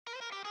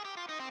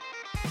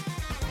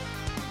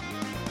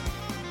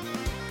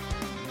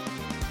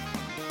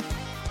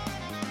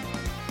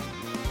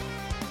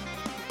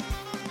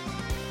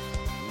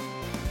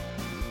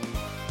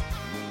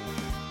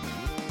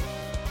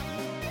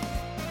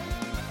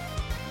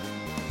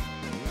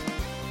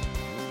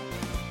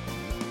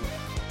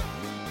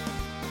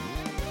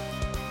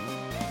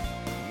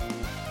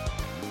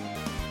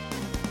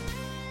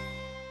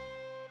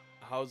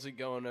How's it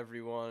going,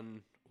 everyone?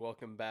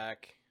 Welcome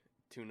back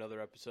to another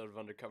episode of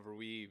Undercover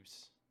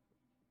Weebs.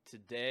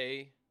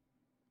 Today,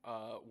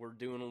 we're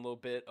doing a little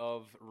bit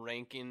of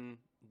ranking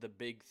the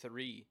big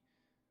three.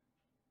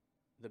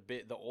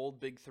 The old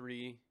big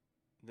three,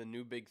 the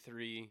new big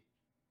three,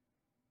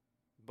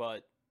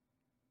 but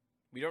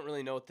we don't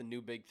really know what the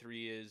new big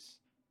three is.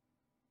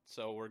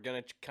 So we're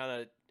gonna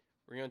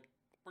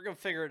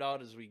figure it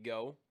out as we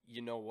go.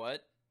 You know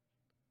what?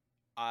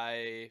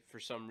 I, for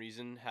some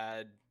reason,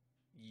 had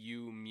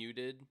you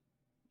muted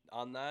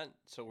on that,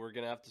 so we're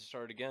gonna have to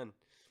start again.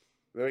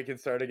 Then we can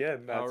start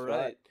again. That's all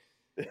right.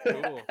 fine.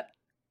 Cool.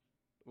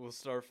 We'll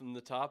start from the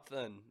top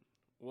then.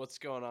 What's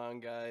going on,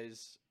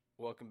 guys?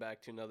 Welcome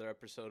back to another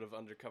episode of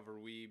Undercover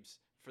Weebs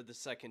for the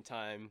second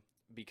time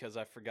because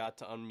I forgot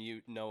to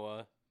unmute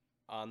Noah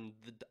on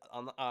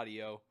the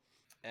audio.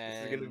 And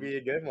this is gonna be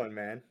a good one,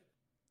 man.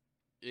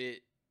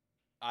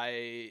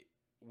 I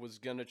was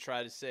gonna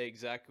try to say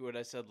exactly what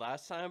I said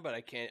last time, but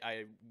I can't.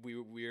 We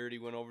already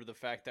went over the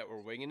fact that we're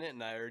winging it,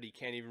 and I already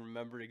can't even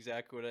remember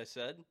exactly what I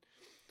said.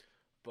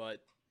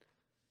 But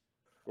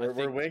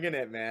we're winging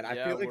it, man. I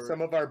feel like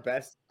some of our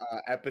best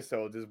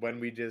episodes is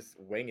when we just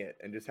wing it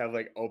and just have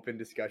like open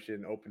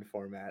discussion, open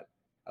format.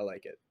 I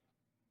like it.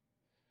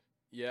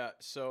 Yeah.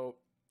 So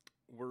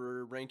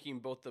we're ranking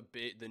both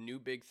the new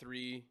big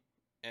three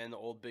and the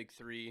old big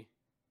three,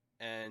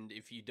 and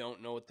if you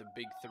don't know what the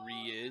big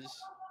three is.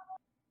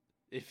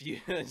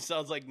 It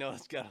sounds like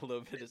Noah's got a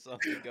little bit of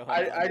something going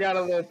on. I got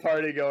a little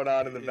party going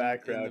on in the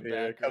background in the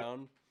here.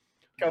 Background.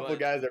 Couple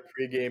guys are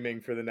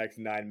pre-gaming for the next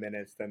 9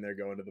 minutes, then they're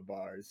going to the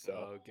bars. So.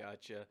 Oh,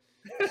 gotcha.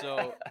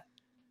 So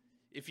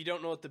if you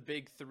don't know what the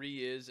big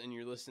three is and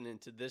you're listening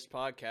to this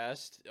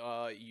podcast,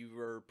 you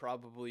were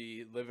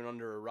probably living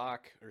under a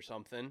rock or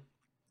something.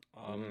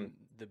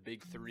 The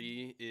big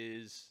three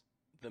is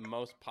the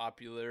most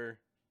popular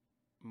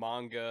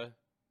manga.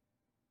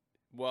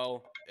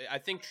 Well, I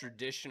think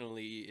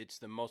traditionally it's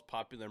the most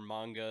popular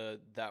manga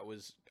that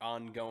was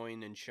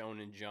ongoing and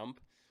shown in Jump.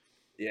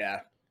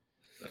 Yeah.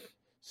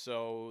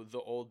 So the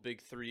old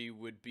big three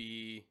would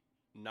be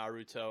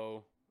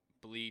Naruto,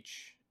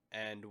 Bleach,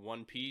 and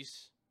One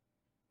Piece.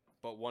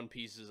 But One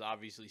Piece is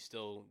obviously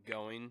still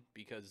going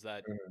because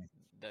that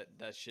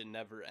shit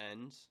never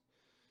ends.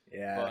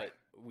 Yeah. But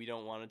we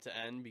don't want it to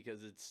end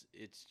because it's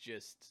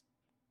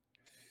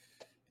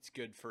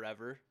good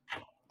forever.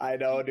 I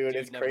know, dude.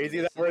 It's crazy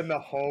that we're in the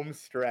home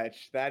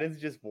stretch. That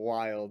is just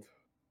wild,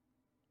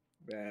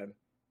 man.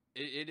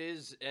 It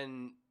is,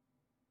 and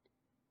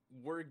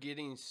we're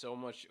getting so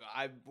much.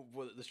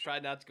 Let's try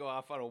not to go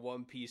off on a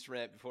One Piece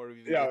rant before we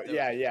even get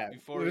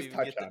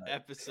the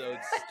episode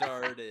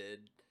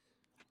started.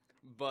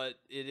 But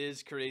it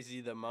is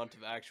crazy the amount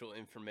of actual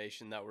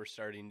information that we're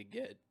starting to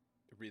get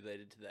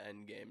related to the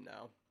end game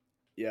now.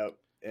 Yep,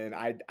 and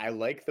I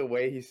like the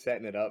way he's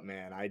setting it up,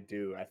 man. I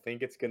do. I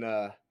think it's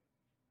gonna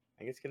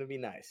be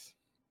nice.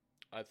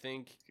 I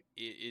think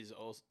it is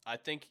also. I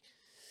think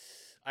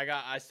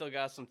I still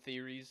got some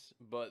theories,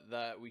 but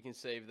that we can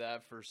save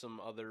that for some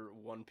other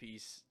One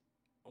Piece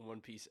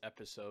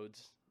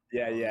episodes.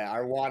 Yeah.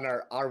 Our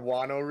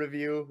Wano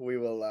review. We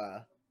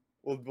will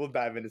we'll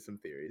dive into some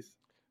theories.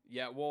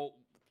 Yeah, well,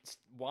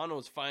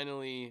 Wano's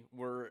finally.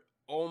 We're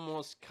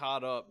almost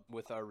caught up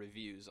with our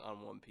reviews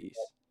on One Piece.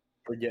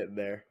 We're getting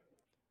there.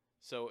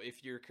 So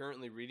if you're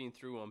currently reading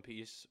through One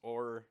Piece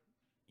or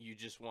you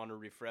just want a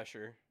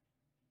refresher,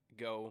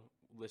 go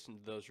listen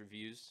to those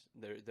reviews.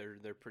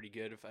 They're pretty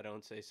good if I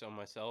don't say so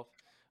myself.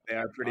 They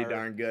are pretty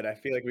darn good. I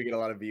feel like we get a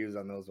lot of views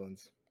on those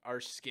ones. Our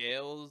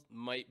scales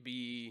might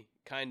be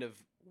kind of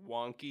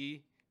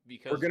wonky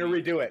because we're gonna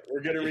redo it.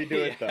 We're gonna redo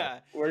it though.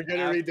 We're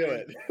gonna redo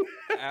it.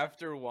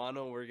 After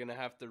Wano, we're gonna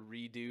have to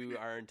redo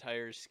our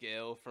entire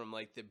scale from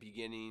like the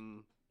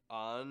beginning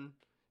on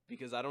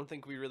because I don't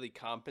think we really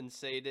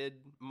compensated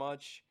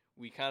much.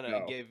 We kind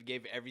of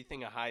gave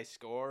everything a high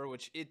score,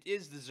 which it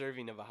is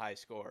deserving of a high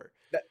score.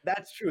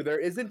 That's true. There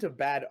isn't a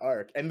bad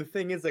arc. And the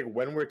thing is, like,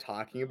 when we're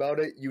talking about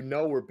it,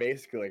 we're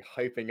basically like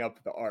hyping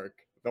up the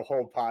arc, the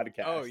whole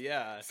podcast. Oh,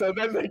 yeah. So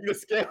then like the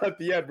scale at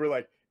the end, we're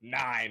like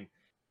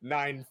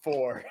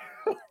 9.4.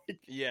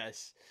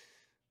 Yes.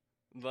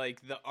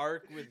 Like the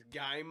arc with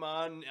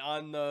Gaimon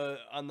on the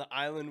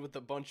island with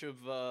a bunch of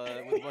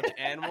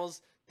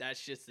animals,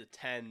 that's just a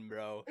 10,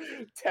 bro.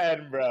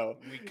 10, bro.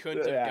 We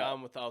couldn't have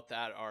gone without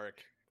that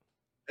arc.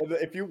 And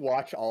if you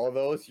watch all of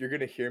those, you're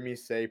gonna hear me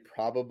say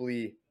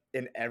probably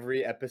in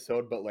every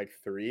episode, but like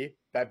 3,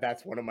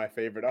 that's one of my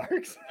favorite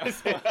arcs.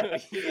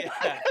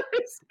 Yeah.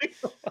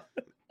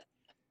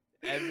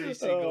 Every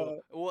single.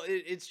 Well,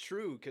 it's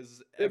true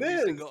because every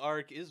single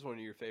arc is one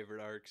of your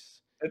favorite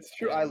arcs. It's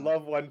true. I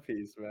love One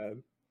Piece,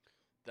 man.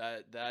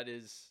 That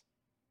is.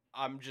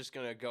 I'm just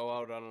gonna go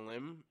out on a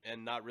limb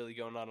and not really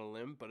going on a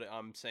limb, but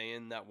I'm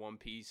saying that One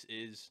Piece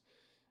is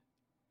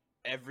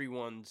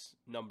everyone's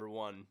number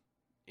one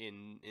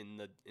in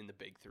the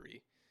big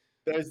three.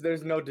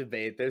 There's no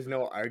debate. There's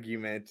no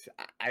argument.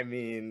 I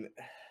mean,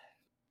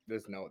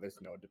 there's no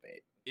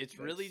debate. It's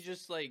really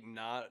just like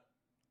not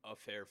a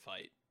fair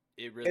fight.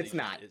 It really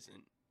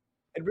isn't.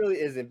 It really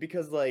isn't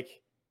because like,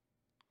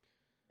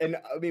 and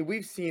I mean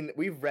we've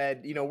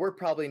read, we're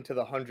probably into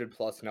the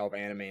 100+ now of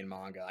anime and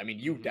manga. I mean,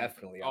 you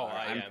definitely Oh, are.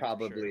 I I'm am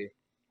for sure.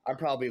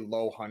 probably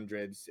low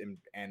hundreds in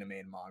anime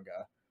and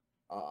manga.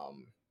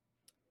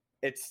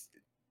 It's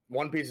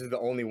One Piece is the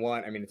only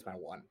one. I mean, it's my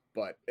one,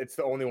 but it's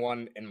the only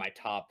one in my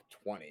top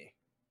 20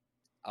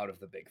 out of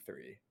the big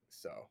three.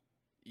 So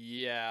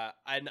yeah,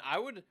 and I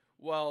would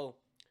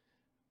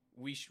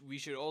we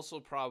should also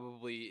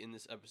probably in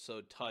this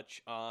episode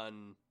touch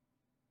on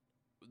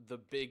the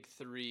big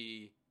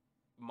three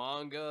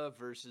manga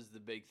versus the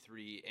big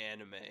three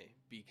anime,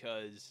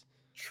 because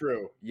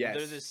true. Yes,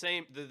 they're the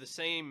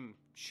same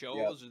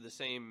shows or the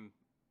same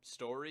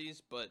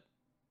stories, but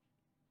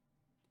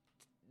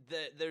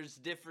there's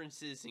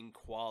differences in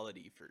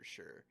quality for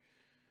sure.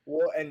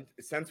 Well, and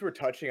since we're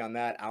touching on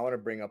that, I want to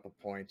bring up a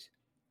point.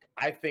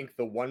 I think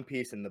the One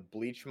Piece and the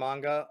Bleach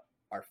manga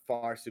are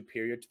far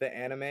superior to the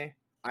anime.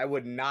 I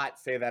would not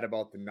say that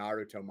about the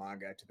Naruto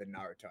manga to the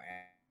Naruto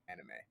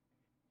anime,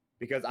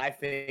 because I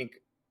think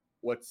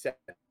what set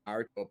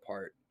Naruto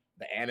apart,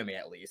 the anime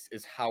at least,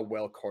 is how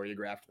well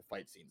choreographed the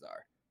fight scenes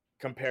are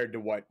compared to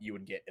what you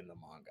would get in the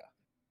manga.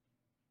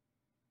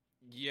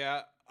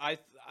 Yeah, I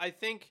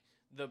think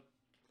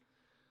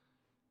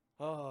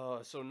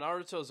so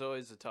Naruto's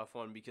always a tough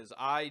one because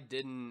I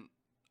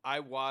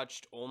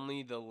watched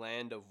only the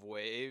Land of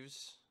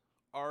Waves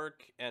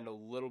arc and a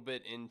little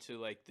bit into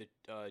like the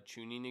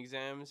Chunin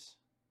exams,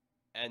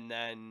 and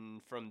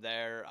then from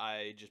there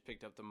I just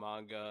picked up the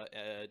manga,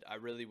 and I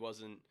really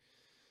wasn't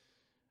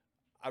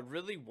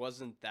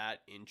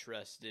that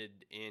interested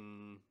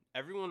in.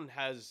 Everyone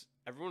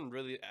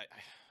really.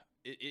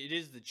 It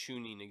is the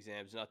Chunin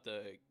exams, not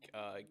the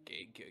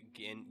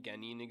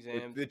Genin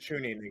exams. The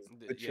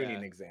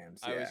Chunin exams.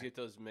 Yeah. I always get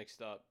those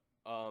mixed up.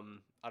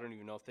 I don't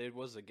even know if there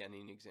was a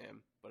Genin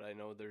exam, but I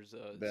know there's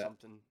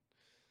something.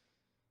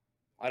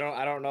 I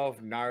don't know if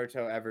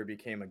Naruto ever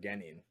became a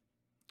Genin.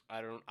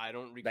 I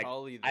don't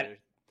recall either.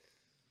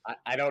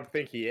 I don't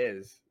think he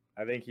is.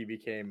 I think he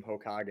became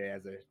Hokage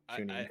as a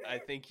Chunin. I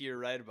think you're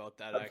right about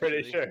that. I'm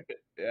pretty sure.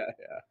 Yeah.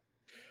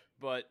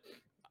 But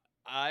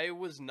I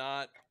was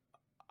not.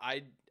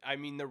 I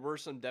mean, there were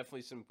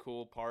definitely some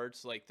cool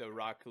parts, like the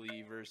Rock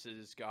Lee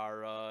versus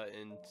Gaara,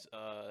 and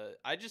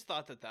I just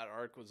thought that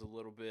arc was a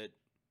little bit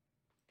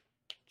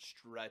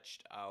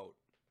stretched out.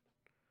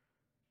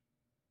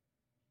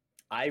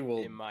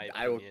 In my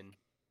opinion.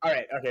 All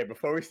right. Okay.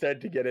 Before we start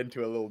to get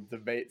into a little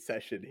debate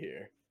session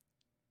here,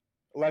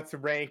 let's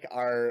rank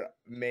our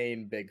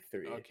main big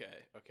three.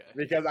 Okay.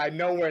 Because I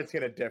know where it's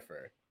gonna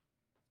differ.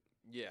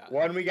 Yeah.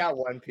 One, we got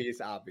One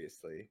Piece,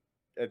 obviously.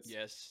 It's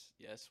yes,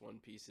 One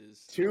Piece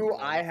is. Two,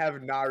 I have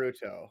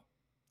Naruto.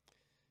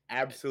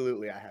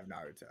 Absolutely, I have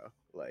Naruto.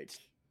 Like,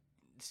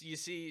 you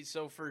see,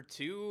 so for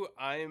two,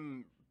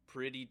 I'm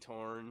pretty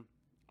torn.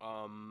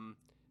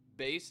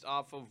 Based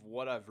off of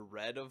what I've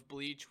read of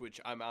Bleach, which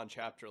I'm on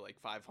chapter like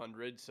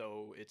 500,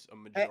 so it's a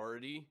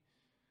majority.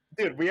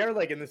 Dude, we are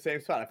like in the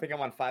same spot. I think I'm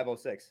on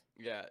 506.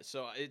 Yeah,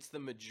 so it's the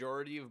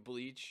majority of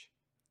Bleach.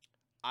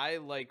 I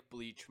like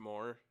Bleach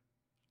more.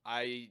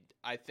 I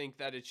think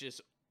that it's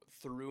just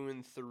through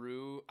and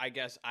through. I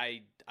guess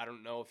I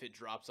don't know if it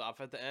drops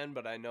off at the end,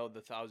 but I know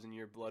the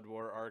 1,000-Year Blood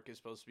War arc is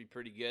supposed to be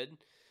pretty good.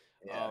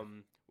 Yeah.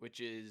 Which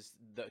is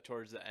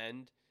towards the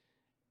end.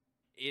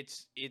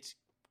 It's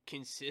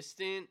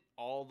consistent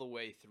all the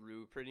way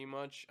through pretty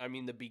much. I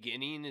mean, the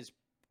beginning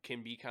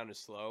can be kind of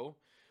slow,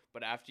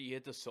 but after you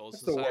hit the Soul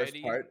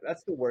Society,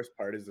 that's the worst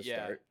part is the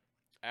start.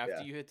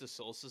 After you hit the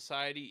Soul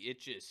Society, it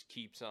just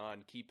keeps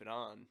on keeping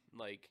on.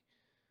 Like,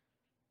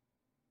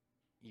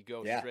 you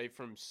go straight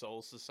from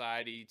Soul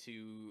Society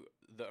to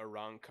the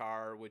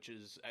Arrancar, which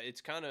is,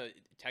 it's kind of,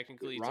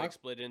 technically it's like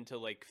split into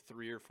like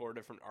 3 or 4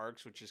 different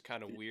arcs, which is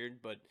kind of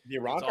weird, but the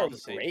Arrancar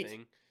was great.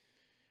 Thing.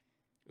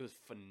 It was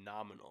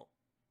phenomenal.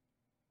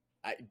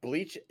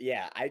 Bleach,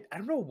 I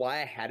don't know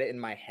why I had it in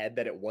my head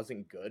that it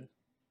wasn't good.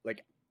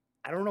 Like,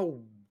 I don't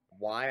know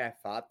why I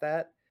thought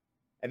that.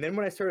 And then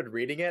when I started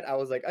reading it, I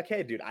was like,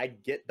 okay, dude, I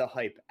get the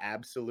hype.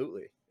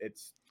 Absolutely.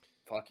 It's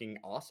fucking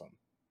awesome.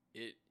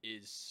 It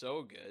is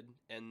so good,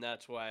 and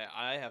that's why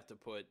I have to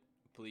put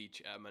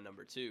Bleach at my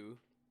number 2.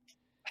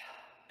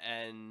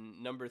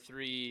 And number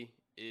 3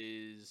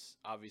 is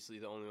obviously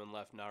the only one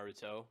left,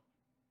 Naruto.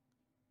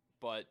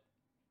 But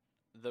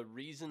the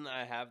reason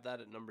I have that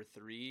at number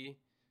 3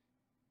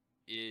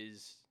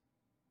 is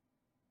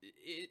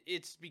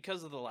it's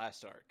because of the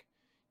last arc.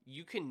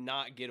 You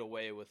cannot get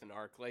away with an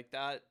arc like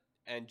that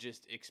and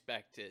just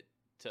expect it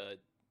to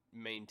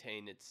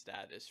maintain its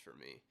status for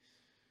me.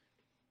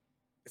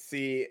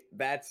 See,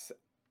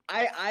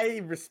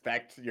 I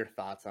respect your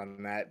thoughts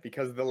on that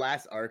because the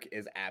last arc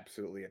is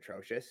absolutely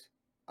atrocious.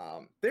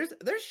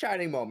 There's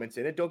shining moments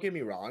in it, don't get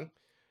me wrong.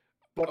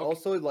 But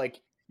also,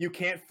 like, you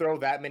can't throw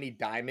that many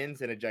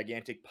diamonds in a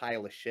gigantic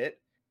pile of shit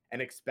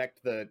and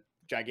expect the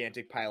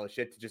gigantic pile of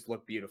shit to just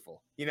look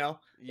beautiful, you know?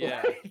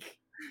 Yeah. Like,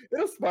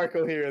 it'll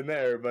sparkle here and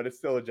there, but it's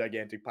still a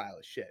gigantic pile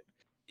of shit.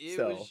 It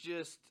was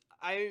just,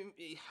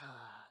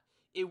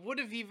 it would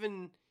have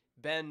even,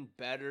 been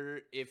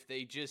better if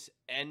they just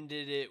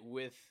ended it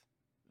with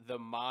the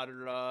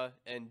Madara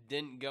and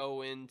didn't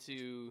go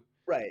into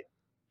Right.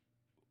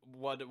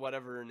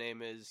 whatever her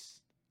name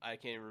is. I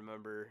can't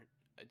remember.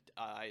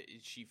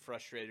 She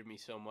frustrated me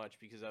so much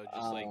because I was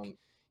just like,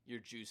 "You're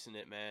juicing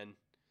it, man."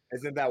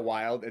 Isn't that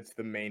wild? It's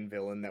the main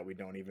villain that we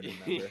don't even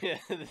remember. Yeah,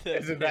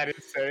 Isn't that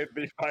insane?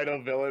 The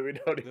final villain we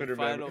don't even remember.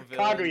 final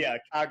villain,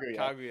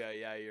 Kaguya.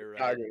 Yeah, you're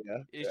right.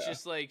 Kaguya. It's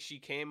just like she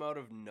came out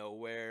of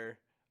nowhere.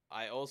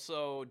 I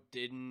also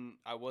didn't.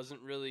 I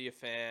wasn't really a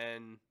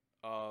fan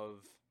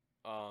of.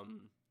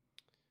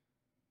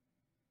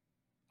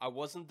 I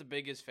wasn't the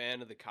biggest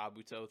fan of the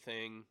Kabuto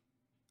thing.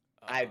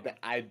 I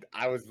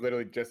was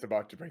literally just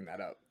about to bring that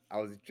up. I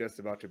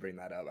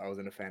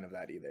wasn't a fan of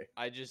that either.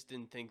 I just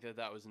didn't think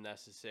that was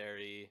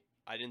necessary.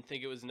 I didn't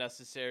think it was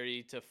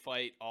necessary to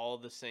fight all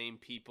the same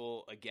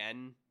people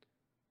again.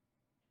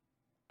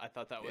 I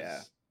thought that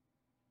was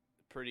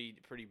pretty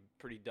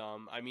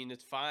dumb. I mean,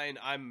 it's fine.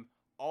 I'm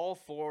all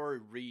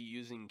for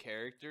reusing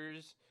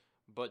characters,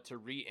 but to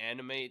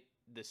reanimate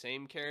the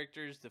same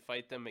characters to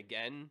fight them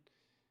again,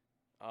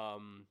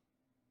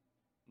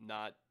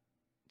 not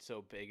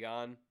so big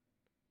on.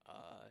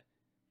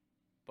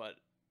 But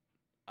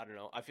I don't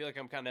know. I feel like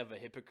I'm kind of a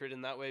hypocrite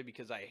in that way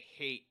because I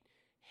hate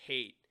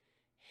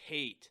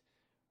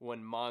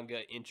when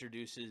manga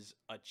introduces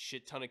a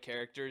shit ton of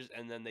characters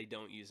and then they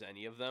don't use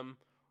any of them,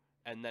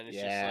 and then it's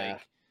just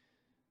like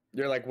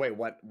you're like, wait,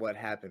 what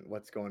happened?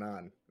 What's going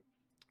on?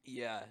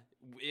 Yeah,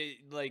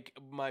 like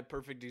my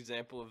perfect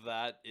example of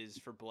that is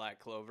for Black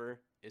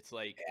Clover. It's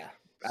like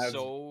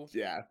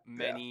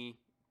many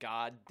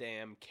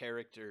goddamn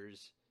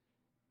characters,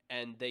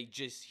 and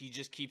he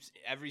just keeps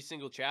every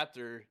single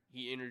chapter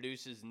he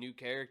introduces new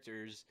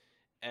characters,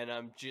 and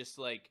I'm just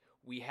like,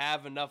 we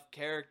have enough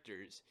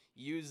characters.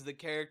 Use the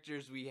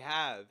characters we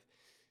have.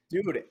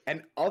 Dude,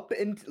 and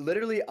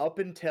literally up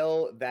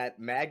until that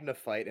Magna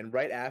fight and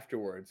right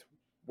afterwards,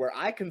 where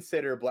I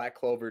consider Black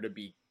Clover to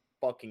be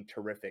fucking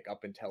terrific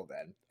up until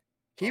then.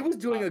 He was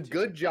doing a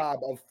good job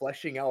of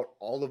fleshing out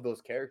all of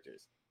those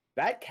characters.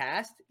 That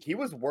cast, he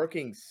was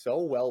working so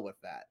well with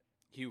that.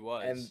 He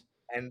was.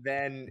 And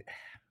then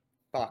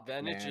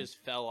it just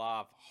fell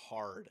off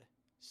hard.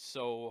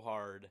 So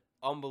hard.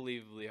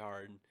 Unbelievably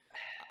hard.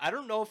 I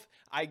don't know if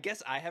I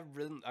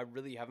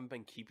really haven't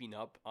been keeping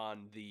up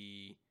on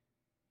the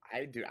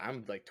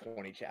I'm like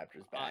 20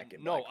 chapters back.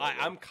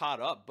 I'm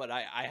caught up, but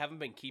I haven't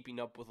been keeping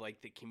up with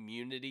like the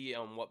community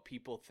on what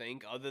people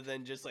think other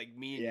than just like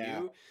me and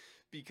you,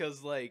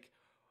 because like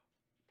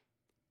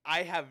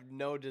I have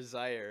no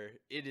desire.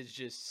 It is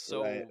just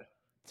so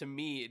to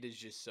me, it is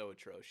just so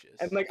atrocious.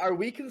 And like, are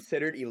we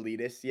considered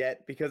elitists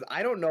yet? Because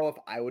I don't know if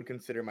I would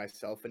consider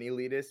myself an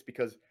elitist,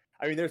 because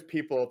I mean, there's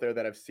people out there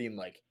that have seen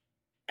like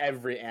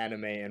every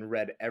anime and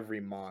read every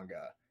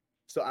manga.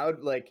 So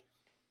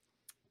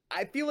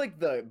I feel like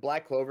the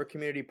Black Clover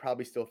community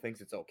probably still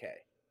thinks it's okay.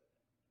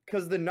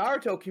 Because the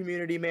Naruto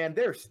community, man,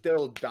 they're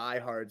still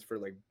diehards for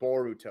like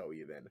Boruto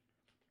even.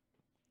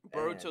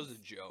 Boruto's a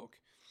joke.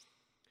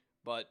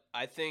 But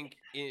I think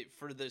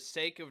for the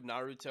sake of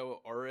Naruto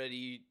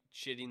already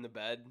shitting the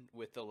bed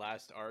with the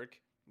last arc,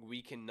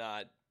 we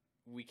cannot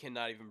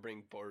even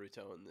bring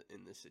Boruto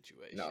in this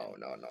situation. No.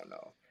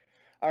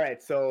 All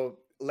right, so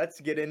let's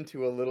get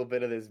into a little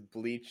bit of this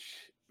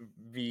Bleach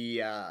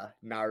v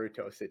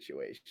Naruto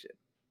situation.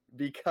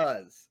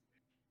 Because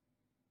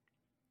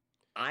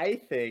I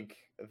think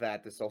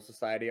that the Soul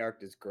Society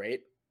arc is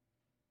great.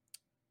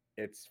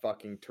 It's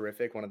fucking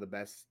terrific. One of the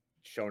best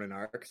shonen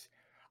arcs.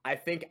 I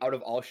think out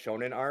of all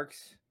shonen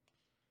arcs,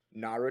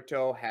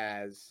 Naruto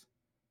has...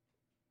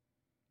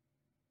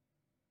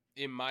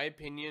 In my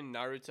opinion,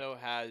 Naruto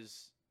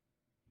has...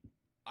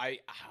 I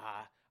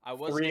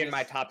was 3 in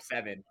my top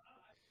 7.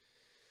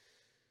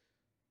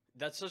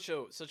 That's such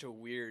a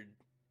weird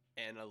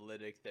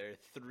analytic there.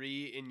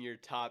 3 in your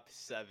top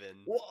 7.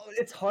 Well,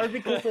 it's hard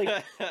because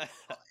like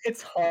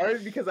it's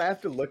hard because I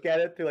have to look at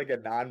it through like a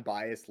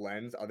non-biased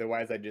lens.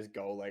 Otherwise, I just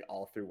go like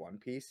all through One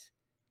Piece.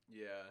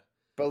 Yeah.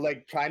 But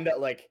like trying to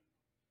like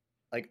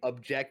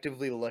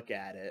objectively look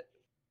at it,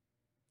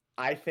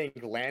 I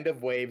think Land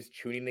of Waves,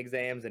 Chunin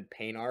Exams, and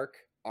Pain Arc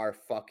are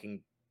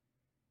fucking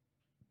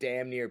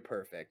damn near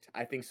perfect.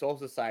 I think Soul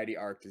Society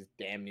arc is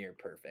damn near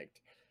perfect.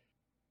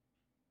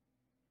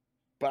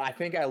 But I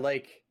think I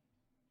like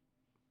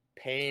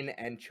Pain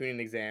and Chunin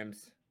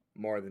Exams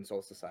more than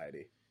Soul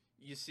Society.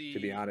 You see, to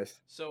be honest.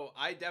 So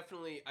I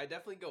definitely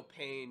go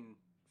Pain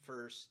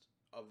first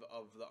of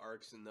the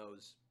arcs in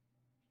those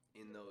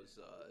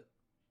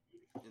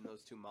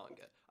two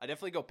manga. I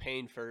definitely go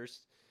Pain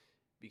first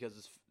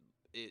because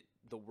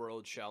the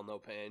world shall know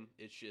pain.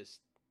 It's just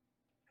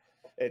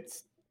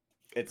it's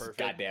perfect.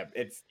 Goddamn,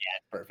 it's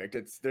perfect.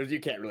 You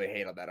can't really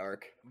hate on that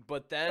arc.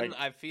 But then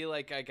I feel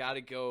like I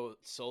gotta go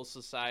Soul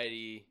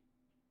Society,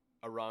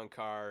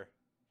 Arrancar.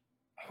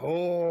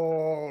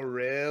 Oh,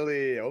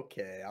 really?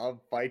 Okay,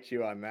 I'll fight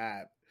you on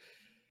that.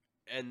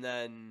 And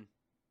then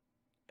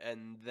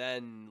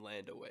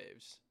Land of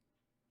Waves.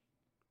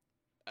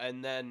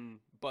 And then,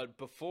 but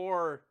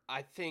before,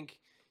 I think,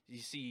 you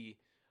see,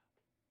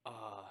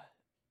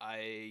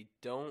 I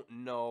don't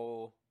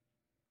know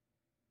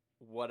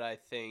what I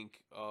think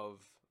of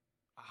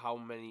how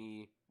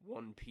many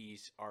One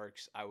Piece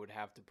arcs I would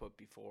have to put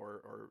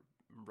before or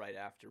right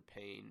after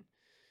Pain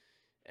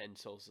and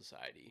Soul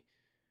Society.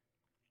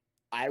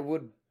 I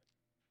would,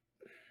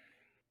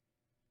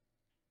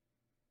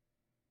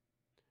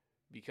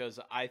 because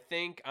I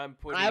think I'm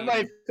putting. I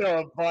might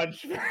throw a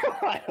bunch.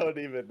 I don't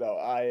even know.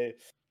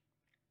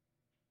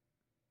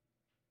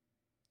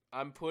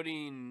 I'm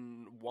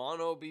putting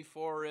Wano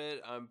before it.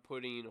 I'm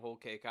putting Whole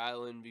Cake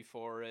Island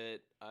before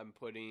it. I'm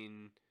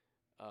putting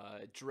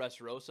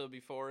Dressrosa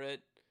before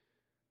it.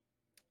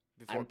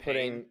 Before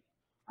Pain.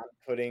 I'm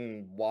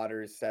putting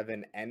Waters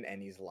 7 and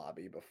Enies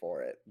Lobby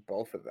before it.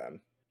 Both of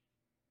them.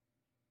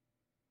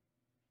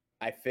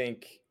 I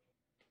think.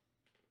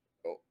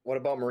 What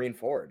about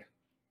Marineford?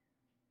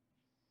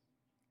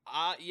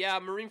 Yeah,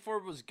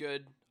 Marineford was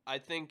good. I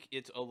think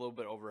it's a little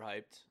bit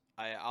overhyped.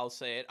 I'll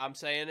say it. I'm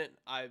saying it.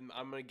 I'm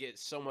gonna get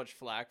so much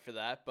flack for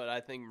that, but I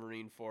think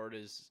Marineford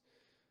is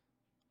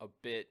a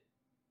bit.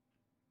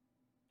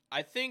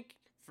 I think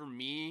for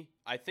me,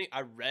 I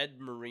read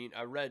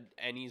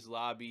Enies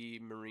Lobby,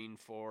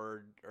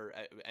 Marineford, or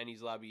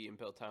Enies Lobby,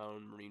 Impel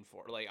Town,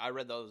 Marineford. Like I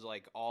read those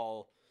like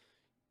all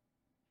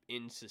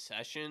in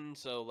succession,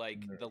 so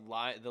like the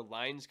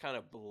lines kind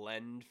of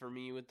blend for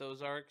me with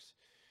those arcs.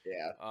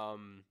 Yeah.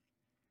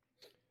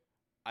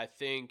 I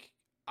think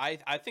I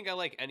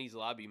like Enies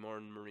Lobby more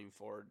than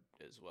Marineford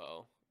as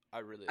well.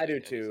 I do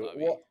too.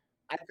 Well,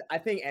 I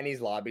think Enies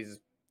Lobby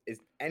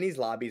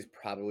is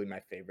probably my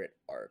favorite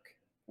arc.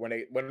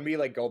 When we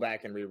like go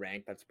back and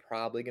re-rank, that's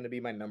probably going to be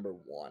my number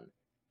one.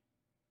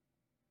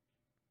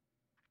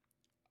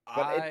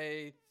 But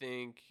I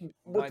think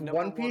with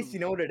One Piece, you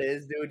know what it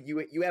is, dude.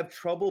 You have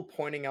trouble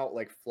pointing out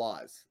like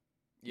flaws.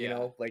 Yeah. You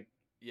know, like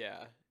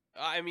yeah.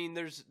 I mean,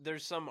 there's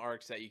some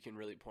arcs that you can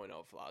really point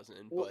out flaws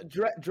in. Well,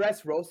 but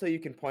Dressrosa, you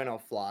can point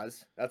out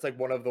flaws. That's like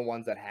one of the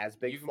ones that has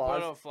big flaws. You can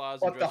point out flaws.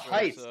 But the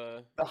heights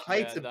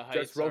of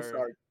Dressrosa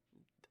are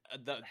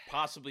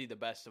possibly the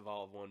best of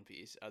all of One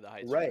Piece. The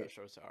heights right. of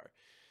Dressrosa are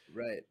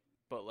right.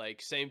 But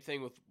like same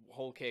thing with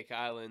Whole Cake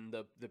Island.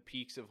 The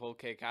peaks of Whole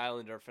Cake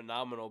Island are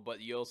phenomenal,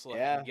 but you also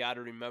you got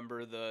to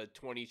remember the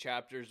 20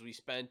 chapters we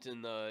spent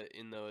in the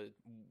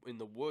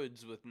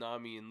woods with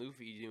Nami and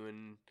Luffy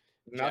doing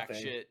jack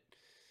shit.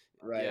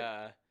 Right.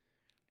 Yeah.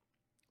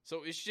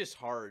 So it's just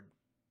hard.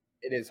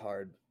 It is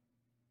hard.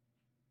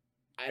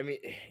 I mean,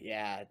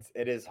 yeah,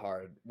 it is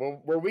hard.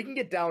 Well, where we can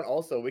get down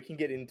also, we can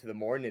get into the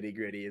more nitty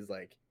gritty is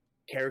like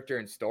character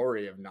and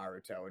story of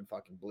Naruto and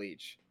fucking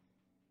Bleach.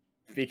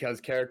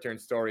 Because character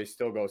and story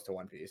still goes to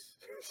One Piece.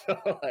 So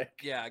like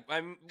yeah,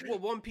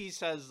 One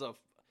Piece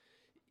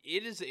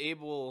it is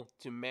able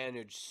to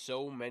manage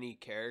so many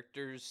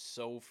characters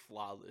so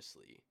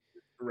flawlessly.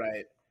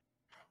 Right.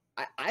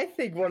 I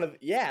think one of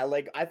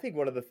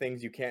the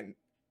things you can't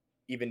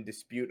even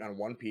dispute on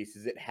One Piece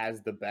is it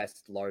has the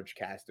best large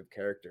cast of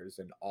characters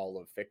in all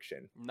of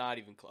fiction. Not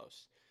even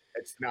close.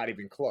 It's not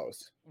even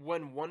close.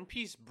 When One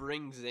Piece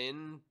brings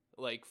in,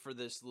 like for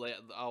this,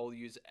 I'll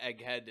use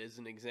Egghead as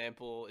an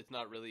example. It's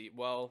not really,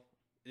 well,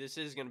 this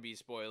is going to be a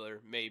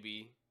spoiler,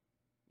 maybe.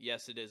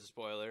 Yes, it is a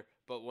spoiler.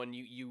 But when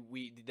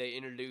they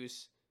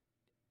introduce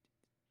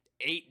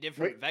 8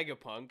 different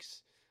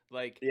Vegapunks,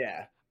 like,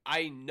 yeah.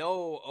 I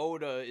know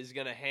Oda is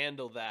going to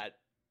handle that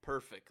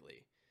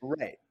perfectly.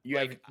 Right.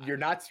 You're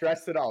not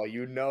stressed at all.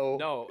 You know.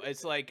 No,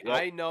 it's like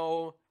I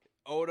know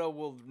Oda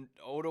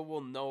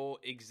will know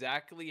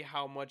exactly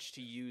how much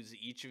to use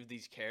each of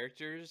these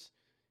characters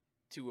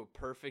to a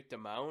perfect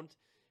amount,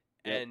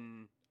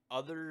 and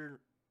other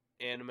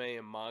anime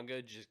and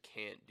manga just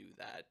can't do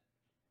that.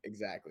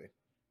 Exactly.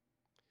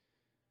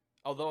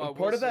 Although I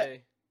will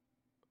say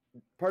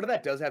part of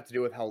that does have to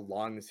do with how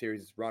long the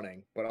series is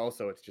running, but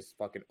also it's just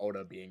fucking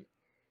Oda being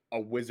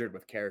a wizard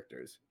with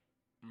characters.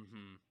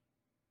 Mm-hmm.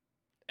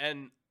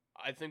 And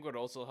I think what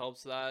also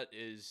helps that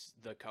is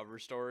the cover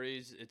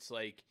stories. It's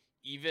like,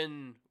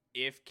 even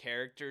if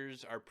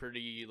characters are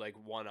pretty like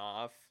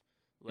one-off,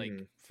 like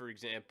for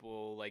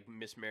example, like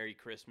Miss Merry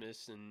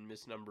Christmas and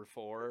Miss Number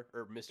 4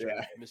 or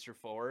Mr.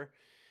 4.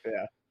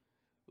 Yeah.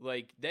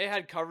 Like they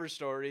had cover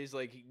stories,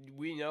 like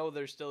we know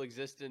they're still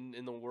existing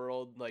in the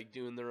world, like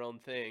doing their own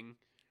thing.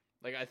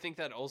 Like I think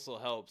that also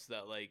helps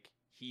that like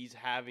he's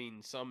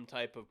having some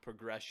type of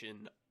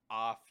progression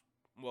off.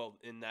 Well,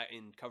 in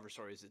cover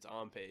stories, it's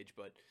on page,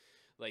 but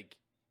like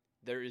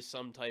there is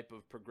some type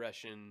of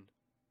progression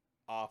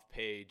off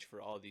page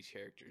for all these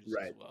characters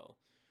as well.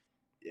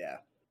 Yeah.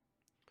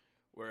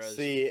 Whereas,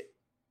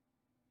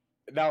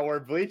 now where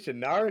Bleach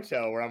and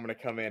Naruto, where I'm gonna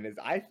come in, is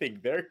I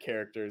think their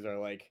characters are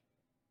like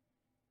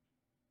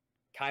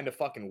kind of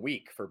fucking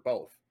weak for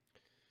both.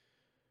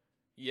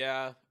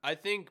 Yeah, I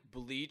think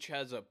Bleach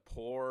has a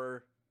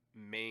poor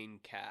main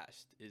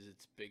cast.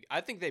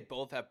 I think they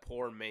both have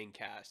poor main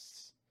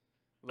casts.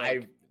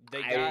 Like,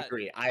 I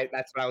agree.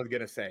 That's what I was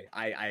gonna say.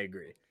 I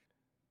agree.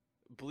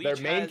 Bleach their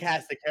main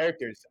cast of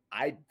characters,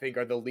 I think,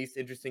 are the least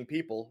interesting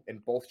people in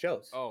both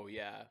shows. Oh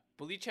yeah,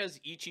 Bleach has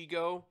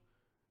Ichigo,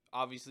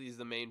 obviously is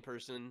the main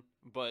person,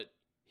 but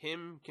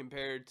him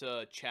compared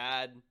to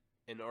Chad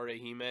and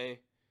Orihime,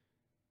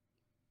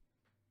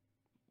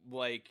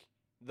 like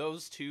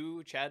those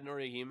two, Chad and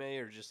Orihime,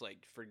 are just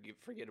like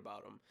forget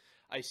about them.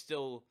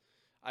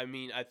 I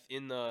mean,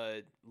 in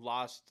the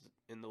Lost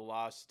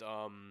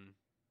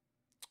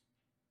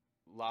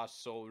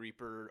Soul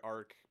Reaper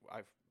arc,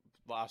 I've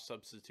Lost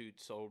Substitute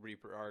Soul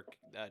Reaper arc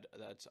that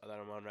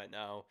I'm on right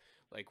now.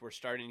 Like we're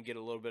starting to get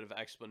a little bit of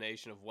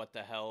explanation of what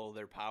the hell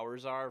their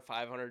powers are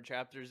 500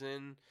 chapters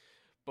in.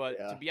 But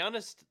to be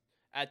honest,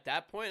 at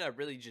that point I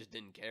really just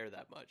didn't care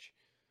that much.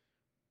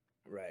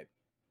 Right.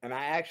 And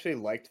I actually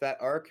liked that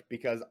arc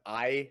because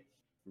I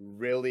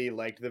really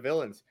liked the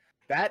villains.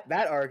 That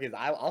arc is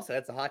I'll say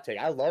that's a hot take.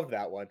 I love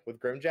that one with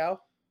Grimmjow.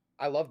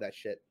 I love that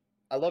shit.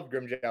 I loved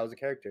Grimmjow as a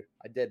character.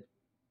 I did.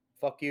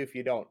 Fuck you if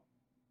you don't.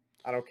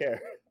 I don't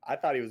care. I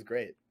thought he was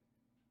great.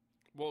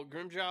 Well,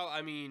 Grimmjow,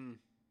 I mean,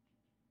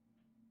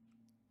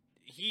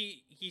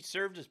 he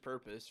served his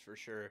purpose for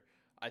sure.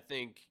 I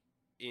think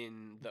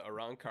in the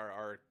Arrancar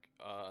arc,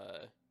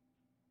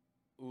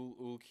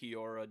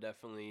 Ulquiorra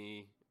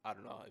definitely, I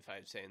don't know if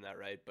I'm saying that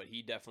right, but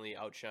he definitely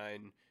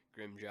outshined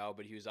Grimmjow,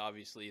 but he was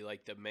obviously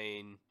like the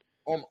main.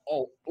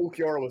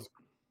 Ulquiorra was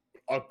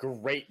a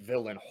great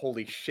villain.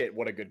 Holy shit,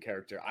 what a good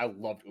character. I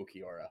loved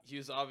Ulquiorra. He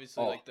was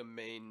obviously like the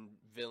main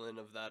villain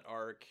of that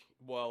arc.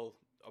 Well,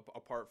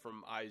 apart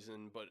from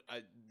Aizen, but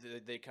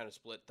they kind of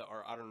split the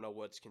arc. I don't know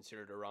what's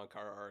considered a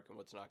Arrancar arc and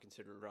what's not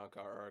considered a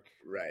Arrancar arc.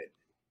 Right.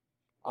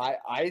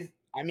 I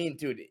mean,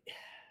 dude.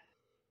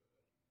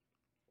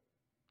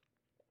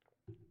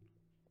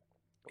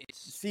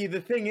 See,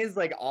 the thing is,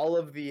 like, all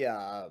of the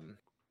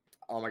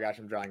oh my gosh,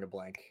 I'm drawing a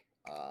blank.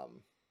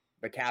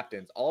 The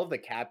captains. All of the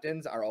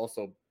captains are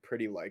also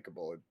pretty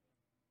likable.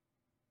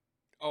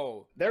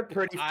 Oh, they're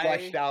pretty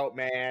fleshed out,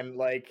 man.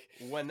 Like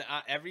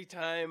every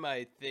time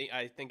I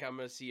think I'm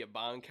gonna see a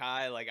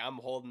Bankai, like I'm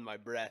holding my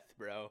breath,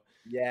 bro.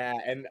 Yeah,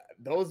 and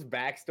those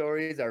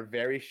backstories are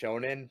very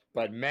shonen,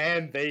 but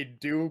man, they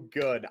do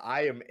good.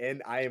 I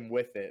am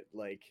with it.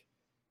 Like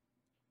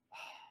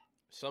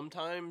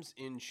sometimes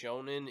in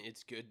shonen,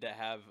 it's good to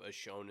have a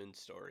shonen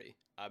story.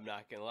 I'm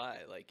not gonna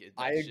lie, like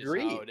I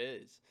agree. Just how it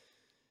is.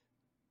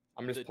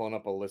 I'm just pulling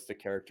up a list of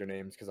character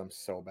names because I'm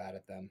so bad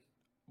at them.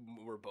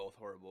 We're both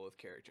horrible with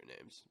character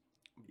names.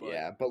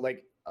 But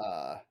like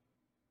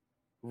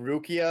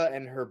Rukia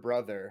and her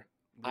brother,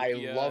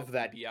 Rukia, I love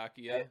that.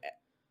 Byakuya.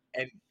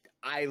 And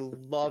I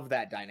love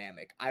that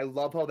dynamic. I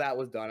love how that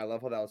was done. I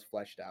love how that was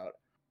fleshed out.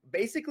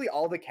 Basically,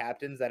 all the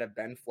captains that have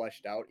been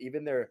fleshed out,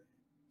 even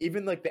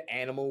like the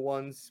animal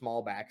ones,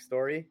 small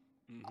backstory.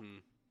 Mm-hmm.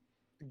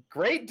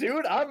 Great,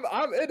 dude.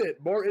 I'm in it.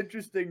 More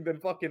interesting than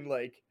fucking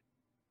like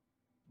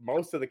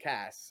most of the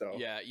cast. So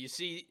yeah, you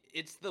see,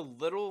 it's the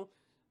little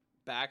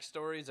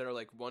backstories that are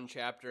like one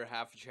chapter,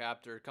 half a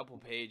chapter, a couple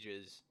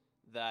pages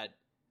that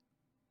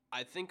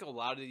I think a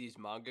lot of these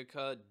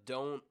mangaka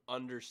don't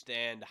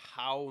understand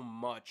how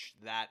much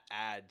that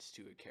adds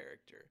to a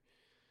character.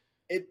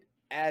 It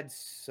adds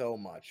so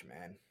much,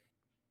 man.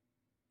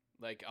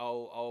 Like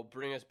I'll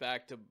bring us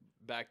back to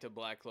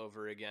Black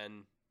Clover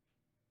again.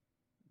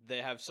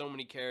 They have so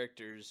many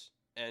characters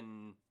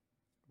and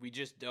we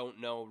just don't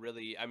know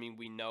really. I mean,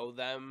 we know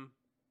them,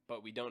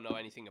 but we don't know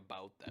anything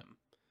about them.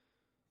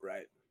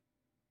 Right.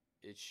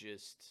 It's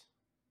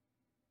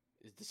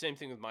the same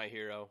thing with My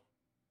Hero.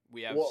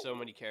 We have so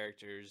many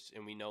characters,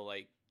 and we know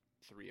like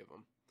 3 of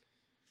them.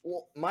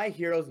 Well, My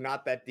Hero's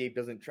not that deep.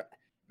 Doesn't try.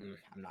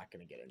 I'm not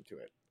gonna get into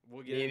it.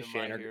 We'll get into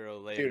My Hero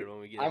later. Dude,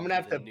 when we get. I'm gonna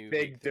have the to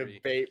big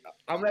debate.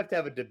 I'm gonna have to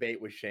have a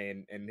debate with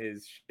Shane and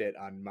his shit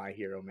on My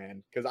Hero,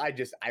 man. Because I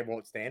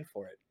won't stand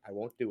for it. I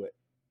won't do it.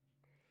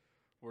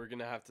 We're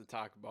gonna have to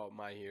talk about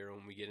My Hero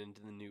when we get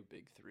into the new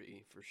big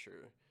 3 for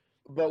sure.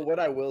 But what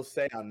I will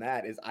say on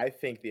that is I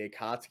think the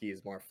Akatsuki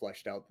is more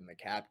fleshed out than the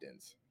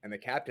captains. And the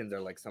captains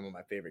are like some of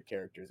my favorite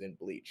characters in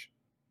Bleach.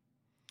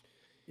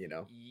 You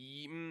know?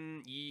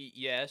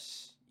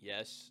 Yes.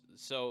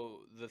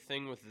 So the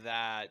thing with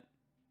that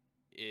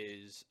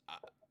is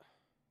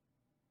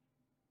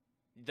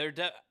they're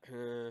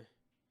they're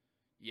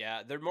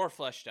more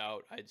fleshed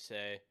out, I'd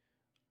say.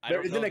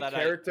 There isn't a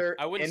character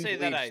I wouldn't say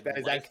that I that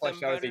is like as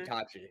fleshed out as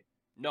Itachi.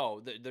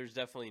 No, there's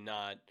definitely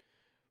not.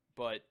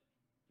 But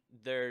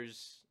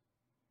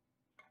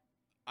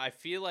I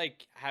feel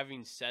like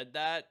having said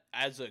that,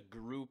 as a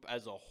group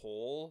as a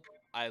whole,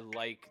 I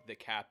like the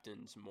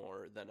captains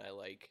more than I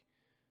like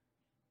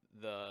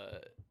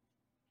the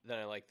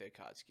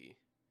Akatsuki.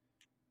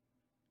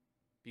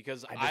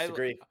 Because I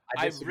disagree.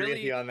 I disagree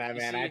with you on that,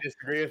 man. I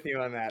disagree with you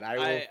on that.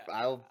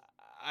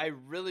 I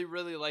really,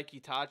 really like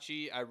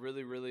Itachi. I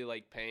really, really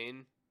like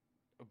Pain.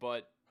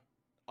 But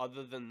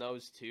other than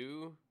those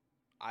 2,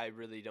 I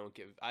really don't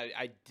give.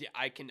 I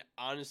can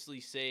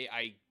honestly say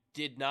I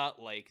did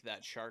not like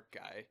that shark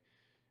guy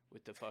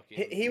with the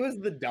fucking. He was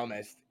the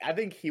dumbest. I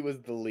think he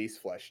was the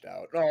least fleshed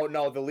out.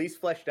 No, the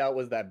least fleshed out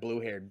was that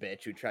blue-haired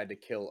bitch who tried to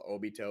kill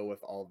Obito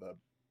with all the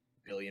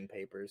billion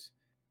papers.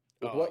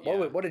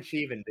 What did she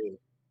even do?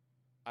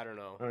 I don't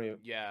know.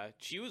 Yeah,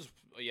 she was.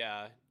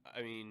 Yeah,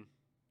 I mean,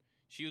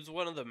 She was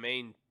one of the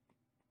main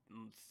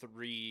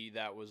three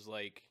that was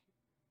like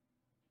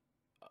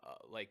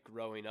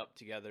growing up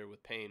together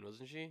with Pain,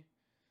 wasn't she?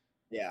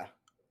 Yeah.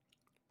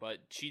 But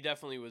she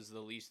definitely was the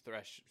least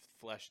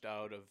fleshed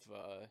out of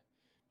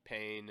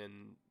Pain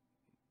and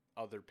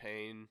other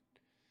Pain.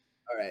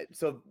 All right,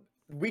 so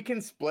we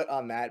can split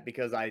on that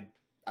because I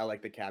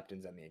like the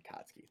captains and the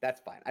Akatsuki.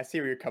 That's fine. I see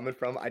where you're coming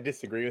from. I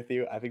disagree with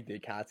you. I think the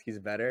Akatsuki's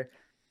better.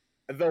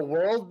 The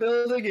world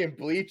building in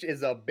Bleach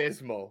is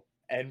abysmal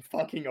and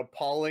fucking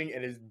appalling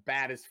and is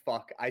bad as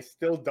fuck. I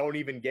still don't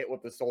even get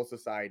what the Soul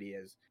Society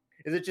is.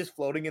 Is it just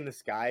floating in the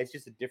sky? It's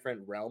just a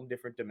different realm,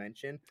 different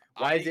dimension.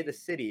 Why is it a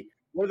city?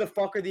 Where the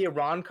fuck are the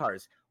Iran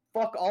cars?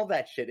 Fuck all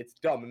that shit. It's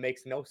dumb. It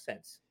makes no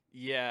sense.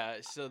 Yeah,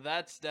 so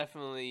that's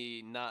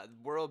definitely not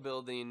world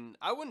building.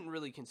 I wouldn't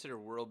really consider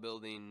world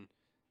building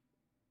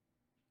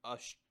a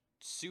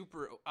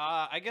super.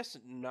 I guess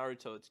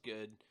Naruto, it's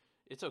good.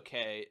 It's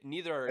okay.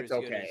 Neither are It's as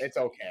good okay. as It's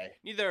okay.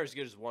 neither are as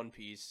good as One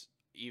Piece.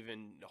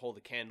 Even hold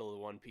a candle to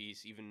One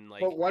Piece. Even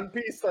like But One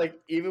Piece, like,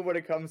 even when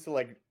it comes to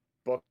like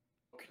book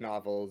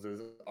novels,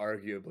 is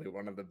arguably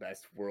one of the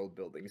best world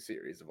building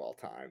series of all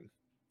time.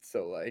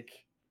 So like,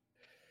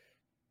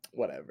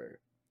 whatever.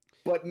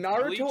 But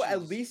Naruto, Bleach at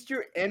is- least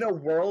you're in a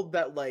world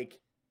that like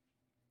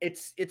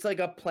it's like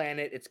a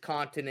planet, it's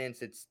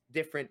continents, it's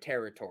different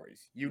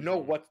territories. You know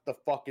Mhm. what the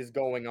fuck is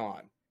going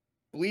on.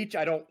 Bleach,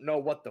 I don't know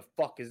what the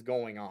fuck is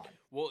going on.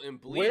 well in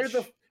Bleach, Where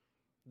the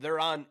they're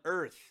on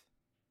Earth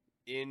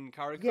in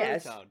Karakura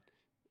Yes. Town.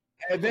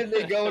 And then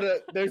they go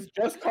to there's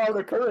just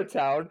Karakura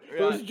Town.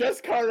 There's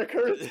just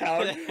Karakura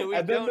Town, We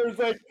and then don't- there's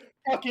like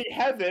fucking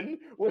heaven,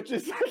 which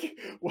is like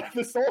with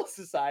the Soul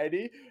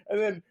Society, and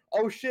then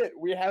oh shit,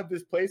 we have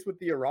this place with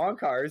the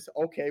Arankars.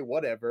 Okay,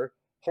 whatever.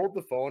 Hold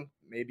the phone.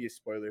 Maybe a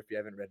spoiler if you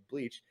haven't read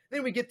Bleach.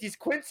 Then we get these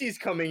Quincy's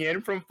coming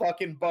in from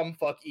fucking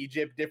bumfuck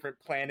Egypt, different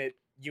planet,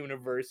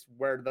 universe,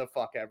 where the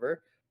fuck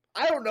ever.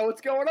 I don't know what's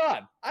going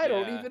on. I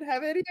don't Yeah. even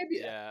have any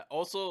idea. Yeah.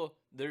 Also,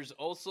 there's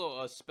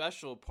also a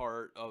special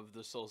part of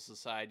the Soul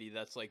Society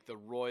that's like the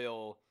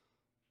royal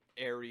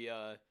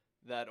area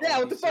that. Yeah,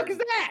 only what the fuck is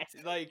certain-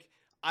 that? Like,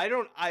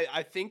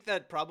 I think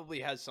that probably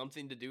has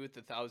something to do with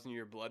the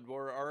 1,000-Year Blood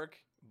War arc,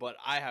 but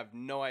I have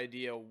no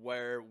idea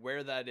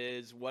where that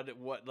is. What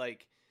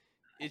like,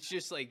 it's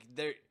just like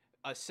they're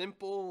a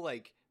simple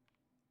like.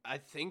 I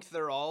think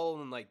they're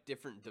all in like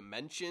different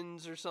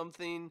dimensions or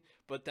something,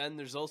 but then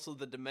there's also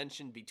the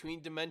dimension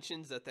between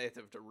dimensions that they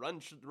have to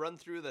run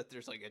through. That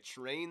there's like a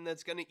train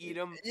that's gonna eat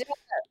them.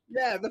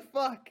 Yeah, the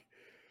fuck.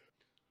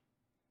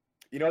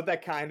 You know what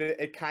that kind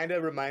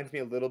of reminds me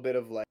a little bit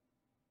of like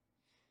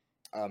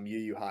Yu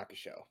Yu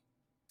Hakusho.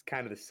 It's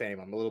kind of the same.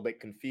 I'm a little bit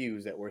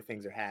confused at where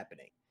things are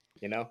happening,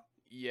 you know?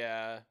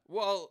 Yeah.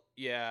 Well,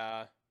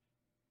 yeah.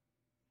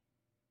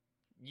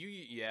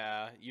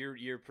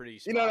 You're pretty.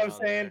 You know what I'm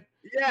spot on saying?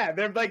 there. Yeah,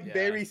 they're like Yeah.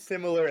 very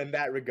similar in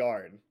that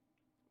regard.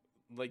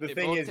 Like The they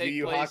thing both is, Yu take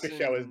Yu place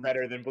Hakusho is in-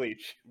 better than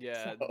Bleach.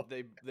 Yeah, So-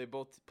 they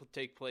both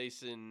take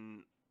place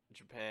in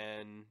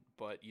Japan,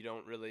 but you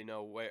don't really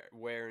know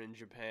where in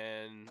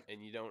Japan,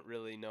 and you don't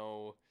really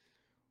know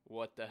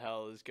what the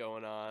hell is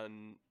going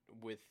on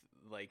with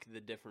like the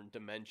different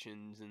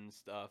dimensions and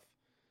stuff.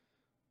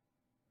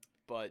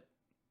 But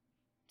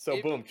So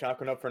It- boom,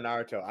 chalking up for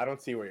Naruto. I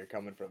don't see where you're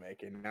coming from,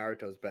 AK.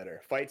 Naruto's better.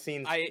 Fight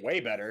scenes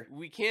way better.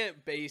 we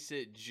can't base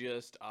it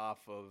just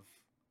off of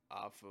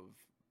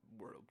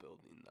world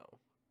building though.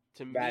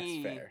 To That's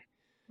me, fair.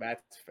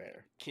 That's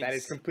fair. That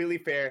is Cons- completely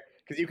fair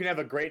because you can have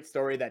a great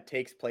story that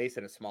takes place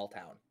in a small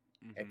town.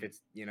 If mhm.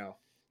 it's, you know,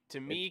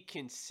 To me,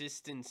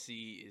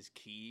 consistency is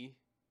key,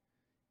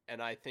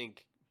 and I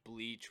think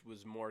Bleach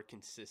was more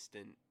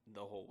consistent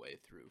the whole way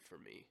through for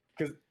me.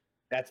 because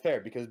that's fair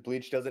because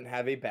Bleach doesn't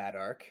have a bad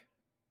arc.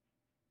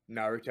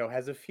 Naruto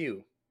has a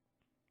few.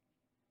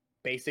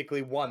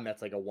 Basically one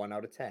that's like a 1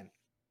 out of 10.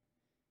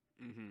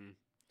 Mm-hmm.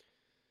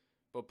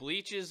 But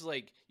Bleach is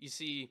like, you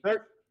see,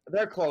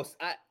 They're close.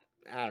 I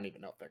don't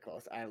even know if they're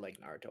close. I like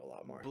Naruto a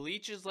lot more.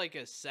 Bleach is like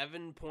a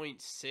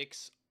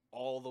 7.6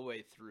 all the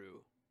way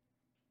through.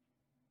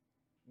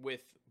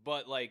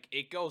 But like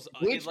it goes.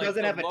 Bleach like,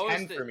 doesn't the have a 10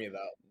 lowest for me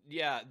though.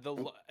 Yeah,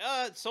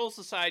 Soul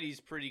Society's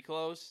pretty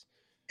close.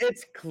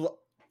 It's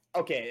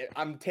okay.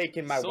 I'm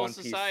taking my Soul One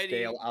Piece Society-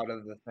 scale out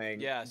of the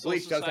thing. Yeah, Soul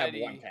Bleach does have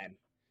Society- 110.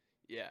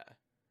 Yeah.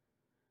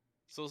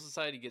 Soul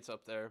Society gets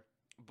up there,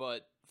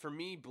 but for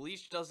me,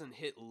 Bleach doesn't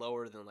hit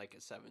lower than like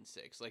a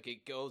 7.6. Like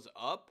it goes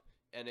up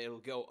and it'll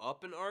go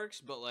up in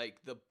arcs, but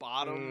like the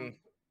bottom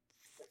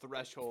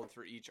threshold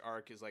for each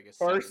arc is like a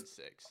First-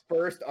 7.6.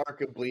 First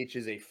arc of Bleach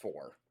is a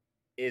 4.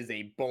 Is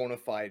a bona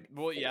fide.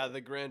 Well, yeah, 4.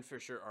 the Grand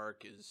Fisher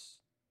arc is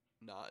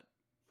not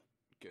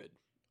good.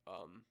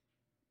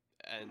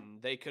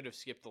 And they could have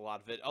skipped a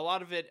lot of it. A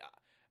lot of it,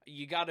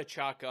 you got to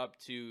chalk up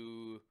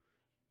to.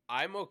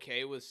 I'm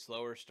okay with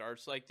slower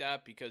starts like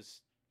that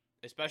because,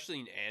 especially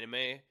in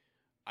anime,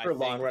 for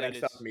long think running that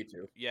stuff. it's- Me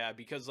too. Yeah,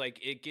 because like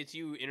it gets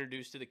you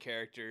introduced to the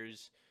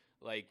characters,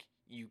 like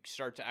you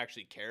start to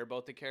actually care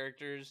about the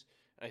characters.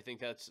 I think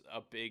that's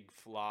a big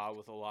flaw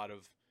with a lot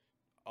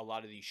a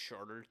lot of these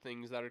shorter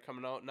things that are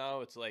coming out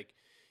now. It's like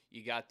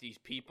you got these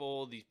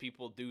people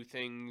do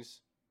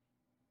things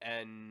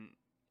and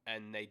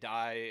they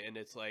die, and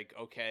it's like,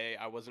 okay,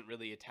 I wasn't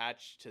really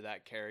attached to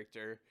that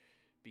character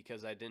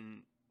because I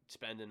didn't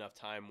spend enough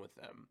time with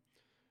them.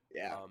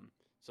 Yeah.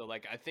 So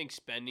like I think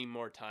spending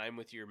more time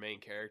with your main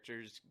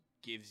characters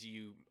gives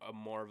you a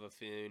more of a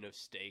feeling of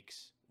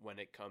stakes when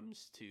it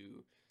comes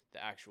to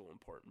the actual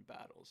important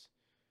battles.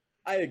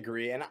 I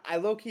agree, and I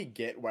low-key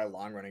get why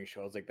long-running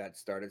shows like that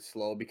started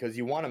slow, because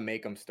you want to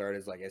make them start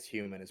as like as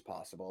human as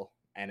possible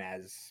and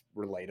as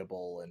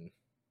relatable, and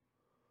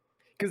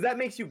because that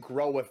makes you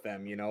grow with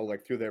them, you know,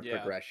 like through their Yeah.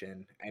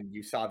 progression, and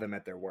you saw them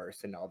at their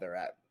worst, and now they're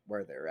at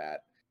where they're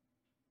at.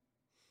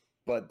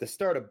 But the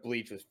start of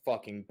Bleach was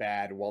fucking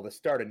bad, while the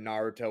start of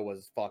Naruto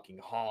was fucking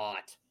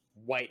hot,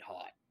 white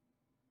hot.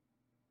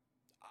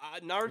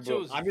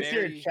 Naruto's I'm just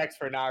hearing checks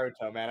for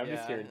Naruto, man. I'm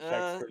just hearing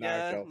checks for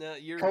Naruto.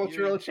 No,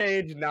 Cultural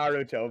change,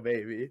 Naruto,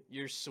 baby.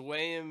 You're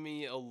swaying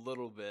me a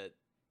little bit.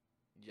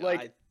 Yeah, Like,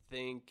 I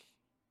think,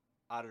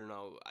 I don't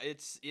know.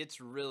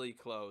 It's really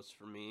close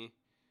for me.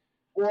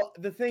 Well,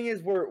 the thing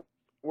is, where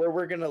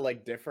we're gonna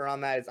like differ on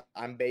that is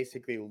I'm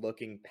basically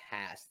looking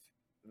past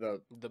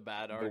the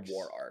bad arcs, the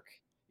war arc.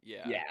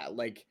 Yeah,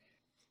 like.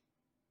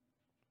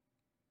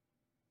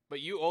 But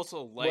you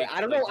also like.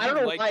 I don't know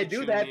why I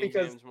do that,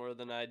 because more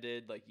than I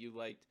did. Like you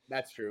liked.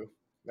 That's true.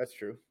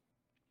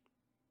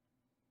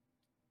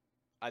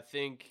 I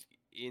think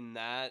in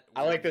that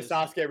I like the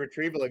Sasuke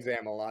retrieval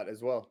exam a lot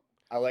as well.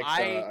 I like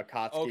the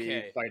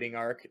Akatsuki fighting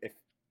arc.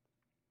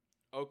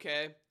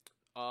 Okay,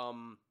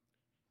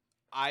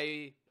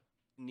 I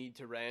need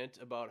to rant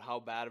about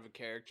how bad of a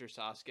character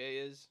Sasuke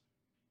is,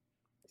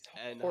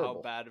 and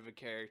how bad of a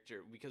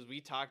character, because we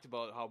talked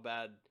about how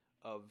bad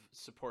of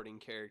supporting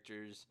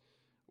characters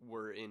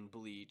were in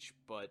Bleach,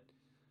 but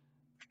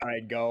all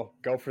right, go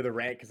for the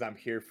rant, because I'm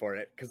here for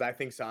it, because I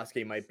think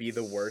Sasuke might be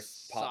the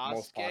worst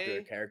most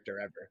popular character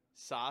ever.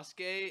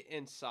 Sasuke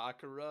and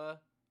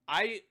Sakura,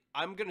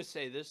 I'm gonna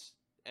say this,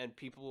 and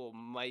people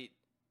might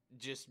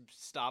just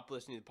stop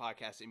listening to the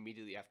podcast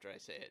immediately after I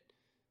say it.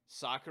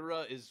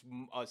 Sakura is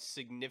a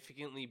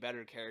significantly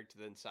better character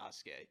than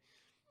Sasuke,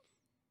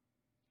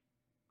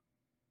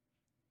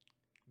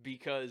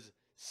 because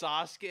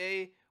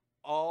Sasuke,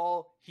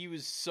 he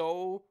was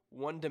so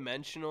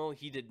one-dimensional.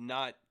 He did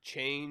not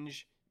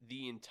change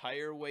the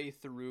entire way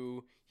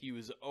through. He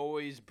was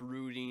always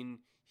brooding.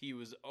 He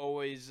was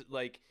always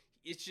like,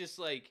 it's just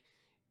like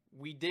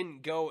we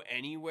didn't go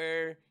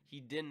anywhere. He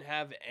didn't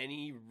have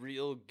any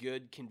real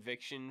good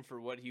conviction for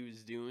what he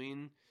was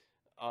doing.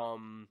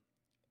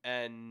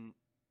 And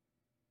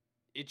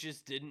it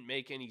just didn't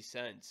make any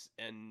sense.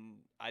 And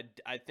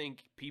I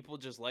think people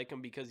just like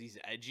him because he's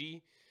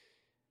edgy.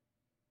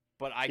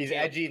 But he's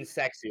edgy and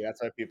sexy.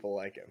 That's why people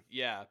like him.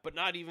 Yeah, but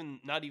not even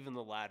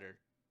the latter.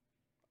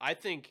 I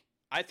think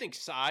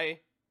Sai,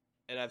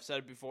 and I've said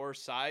it before,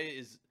 Sai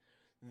is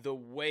the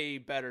way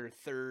better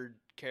third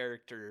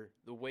character,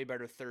 the way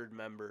better third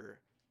member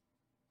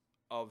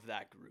of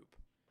that group.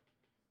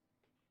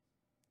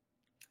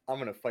 I'm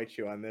gonna fight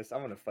you on this.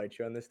 I'm gonna fight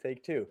you on this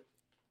take too.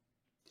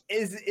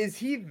 Is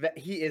he?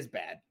 He is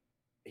bad.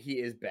 He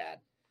is bad.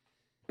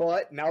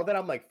 But now that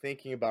I'm like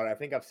thinking about it, I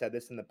think I've said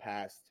this in the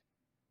past.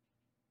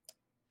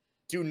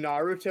 Do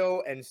Naruto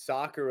and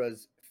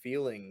Sakura's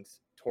feelings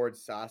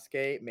towards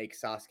Sasuke make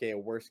Sasuke a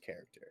worse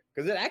character?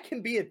 Because that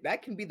can be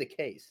the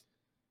case.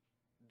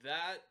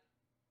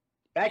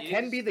 That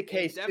can be the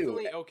case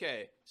definitely, too.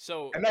 Okay,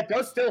 so and that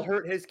does still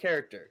hurt his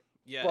character.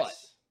 Yes, but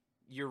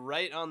you're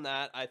right on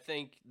that. I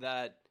think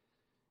that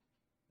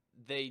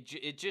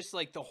it just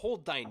like the whole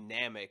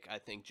dynamic, I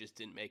think, just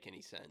didn't make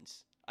any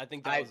sense. I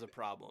think that was a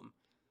problem.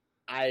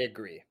 I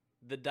agree.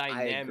 The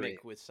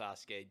dynamic with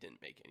Sasuke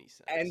didn't make any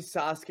sense. And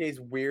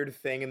Sasuke's weird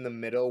thing in the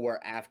middle, where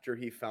after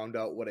he found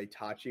out what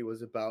Itachi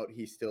was about,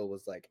 he still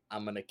was like,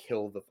 I'm gonna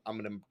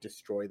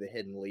destroy the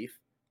Hidden Leaf.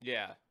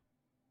 Yeah.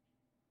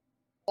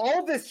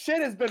 All this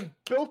shit has been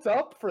built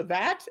up for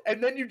that,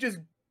 and then you just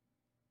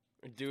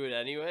do it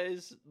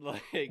anyways?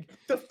 Like,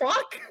 the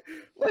fuck?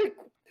 Like,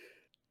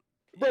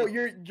 bro,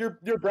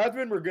 your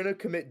brethren were gonna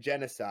commit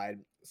genocide.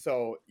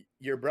 So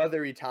your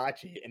brother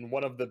Itachi, in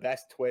one of the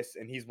best twists,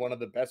 and he's one of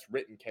the best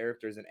written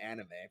characters in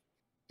anime,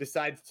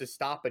 decides to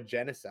stop a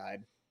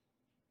genocide,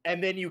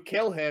 and then you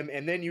kill him,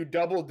 and then you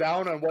double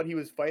down on what he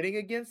was fighting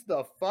against.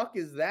 The fuck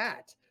is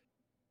that?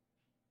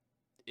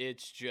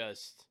 It's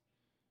just.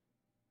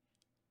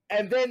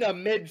 And then a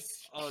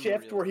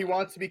mid-shift where he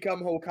wants to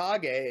become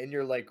Hokage, and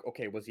you're like,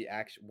 okay, was he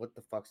actually? What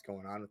the fuck's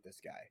going on with this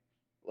guy?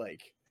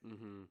 Like,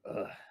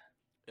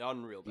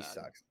 unreal bad. He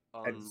sucks.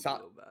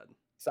 Unreal bad.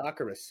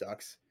 Sakura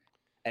sucks,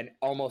 and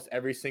almost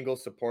every single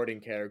supporting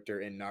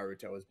character in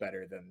Naruto is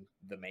better than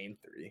the main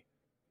three.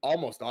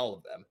 Almost all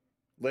of them.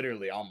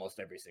 Literally almost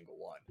every single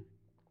one.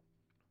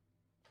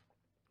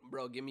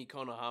 Bro, give me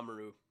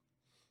Konohamaru.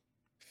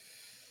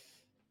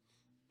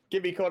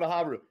 Give me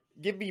Konohamaru.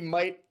 Give me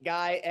Might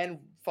Guy and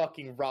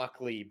fucking Rock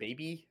Lee,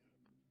 baby.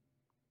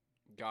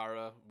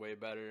 Gaara, way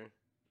better.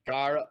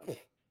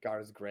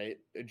 Gaara's great.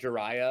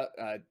 Jiraiya,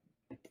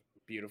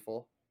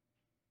 beautiful.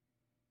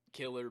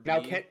 Killer Bee.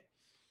 Now,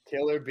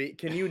 Killer Bee,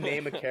 can you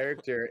name a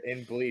character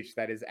in Bleach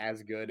that is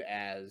as good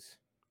as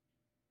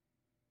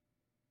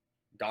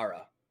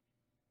Gaara?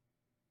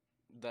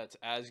 That's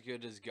as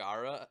good as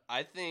Gaara?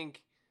 I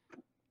think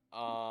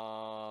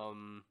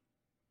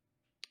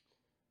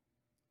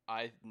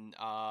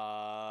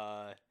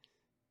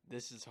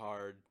this is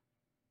hard.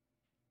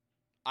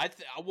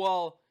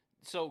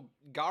 So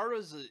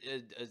Gaara's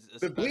a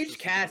The Bleach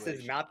cast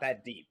situation. is not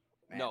that deep.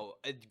 Man. No,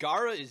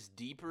 Gaara is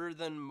deeper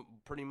than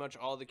pretty much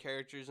all the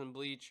characters in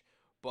Bleach,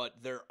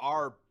 but there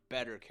are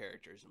better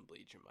characters in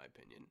Bleach, in my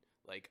opinion.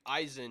 Like,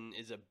 Aizen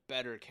is a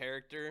better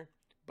character,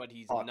 but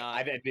he's not...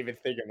 I didn't even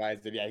think of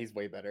Aizen. Yeah, he's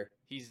way better.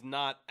 He's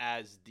not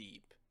as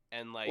deep.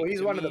 And, like, well,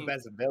 he's one of the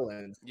best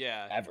villains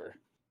ever.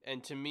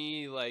 And to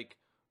me, like,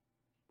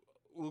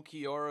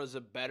 Ulquiorra's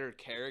a better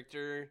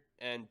character,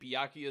 and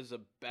Byakuya's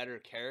a better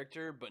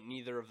character, but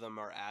neither of them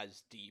are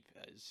as deep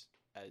as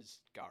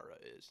Gaara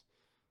is.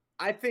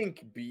 I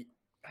think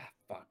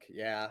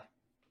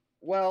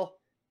Well,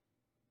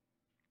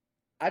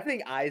 I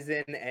think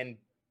Aizen and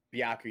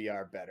Byakuya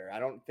are better. I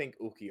don't think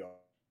Ulquiorra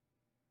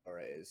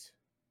is.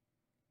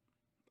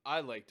 I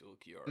liked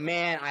Ulquiorra.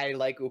 Man, I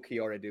like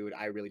Ulquiorra, dude.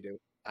 I really do.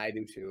 I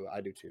do too.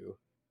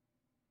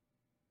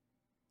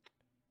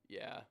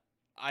 Yeah.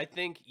 I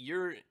think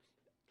you're...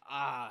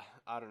 I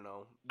don't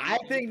know. I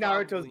think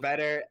Naruto's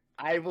better.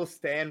 I will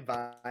stand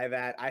by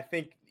that. I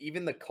think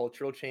even the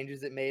cultural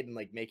changes it made and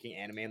like making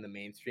anime in the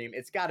mainstream,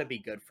 it's got to be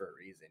good for a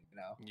reason, you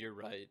know? You're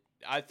right.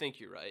 I think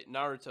you're right.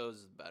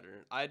 Naruto's is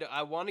better.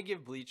 I want to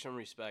give Bleach some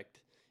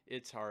respect.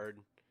 It's hard.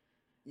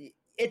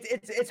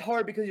 It's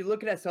hard because you're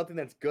looking at something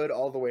that's good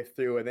all the way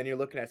through, and then you're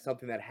looking at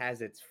something that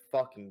has its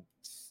fucking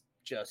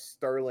just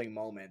sterling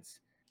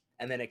moments,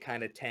 and then it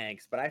kind of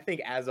tanks. But I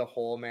think as a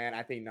whole, man,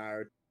 I think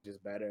Naruto is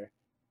better.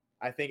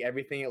 I think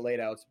everything it laid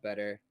out's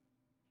better.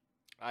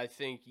 I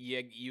think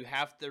you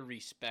have to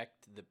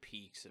respect the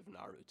peaks of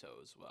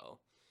Naruto as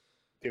well.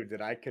 Dude,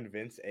 did I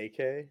convince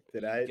AK?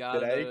 Did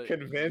I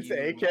convince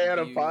AK on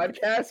a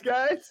podcast,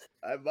 guys?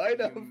 I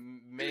might have. You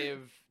may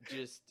have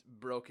just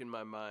broken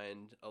my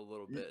mind a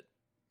little bit.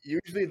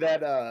 Usually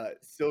that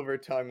silver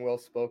tongue,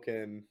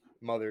 well-spoken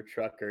mother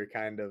trucker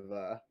kind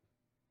of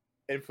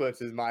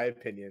influences my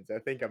opinions. I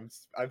think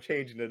I'm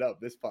changing it up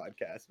this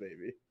podcast,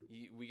 maybe.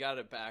 We got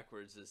it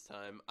backwards this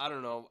time. I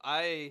don't know.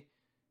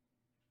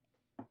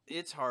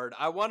 It's hard.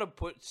 I want to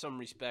put some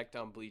respect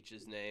on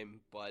Bleach's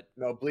name, but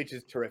no, Bleach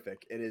is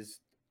terrific. It is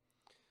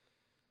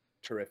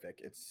terrific.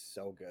 It's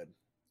so good.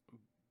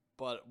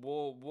 But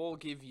we'll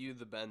give you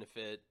the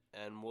benefit,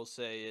 and we'll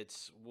say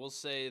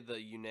the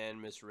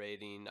unanimous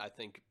rating. I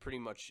think pretty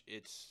much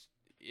it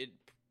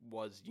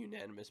was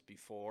unanimous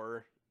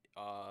before.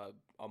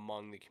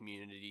 Among the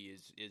community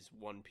is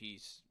One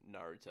Piece,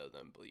 Naruto,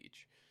 then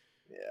Bleach.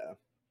 Yeah.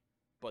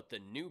 But the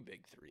new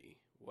big three.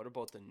 What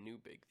about the new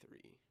big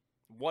three?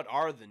 What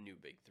are the new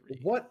big three?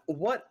 What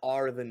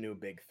are the new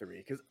big three?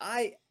 Because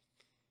I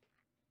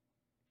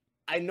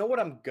know what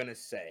I'm gonna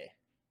say.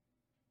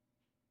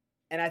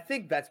 And I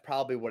think that's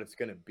probably what it's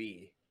gonna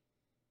be.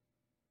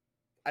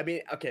 I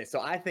mean, okay,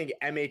 so I think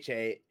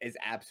MHA is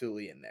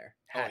absolutely in there.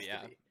 Has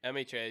to be.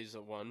 MHA is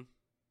a one.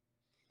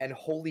 And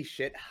holy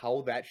shit,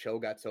 how that show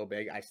got so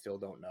big, I still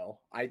don't know.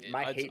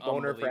 My hate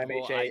boner for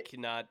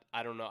MHA.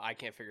 I don't know. I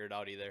can't figure it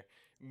out either.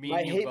 Me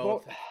and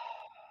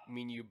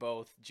you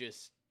both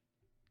just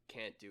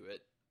can't do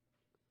it.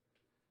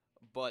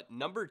 But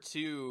number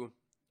two,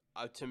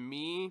 to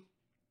me,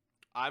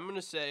 I'm going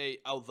to say,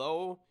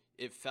 although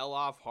it fell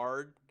off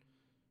hard,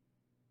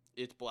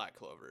 it's Black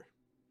Clover.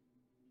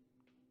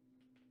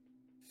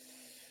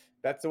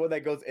 That's the one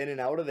that goes in and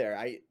out of there.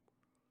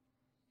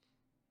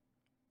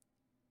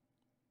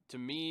 To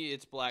me,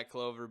 it's Black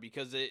Clover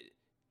because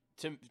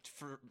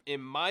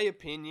in my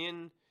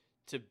opinion,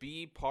 to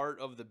be part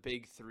of the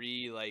big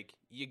three, like,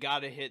 you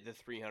gotta hit the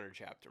 300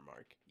 chapter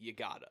mark. You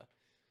gotta.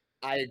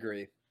 I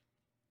agree.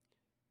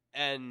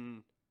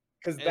 And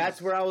because that's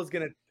where I was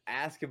gonna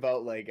ask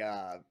about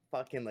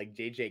fucking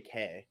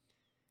JJK,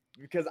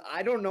 because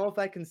I don't know if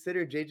I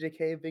consider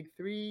JJK a big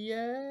three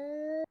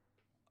yet.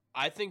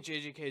 I think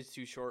JJK is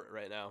too short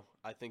right now.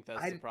 I think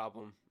that's the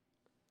problem.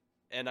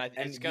 And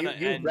it's gonna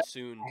end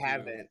soon. I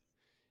haven't.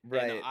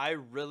 Right. And I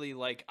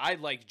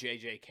like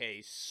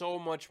JJK so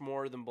much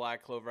more than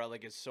Black Clover. I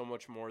like it so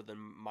much more than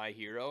My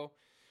Hero.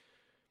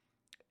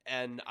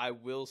 And I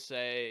will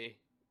say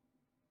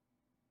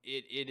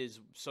it is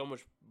so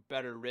much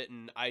better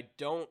written. I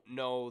don't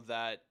know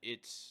that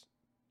its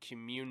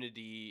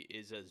community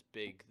is as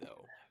big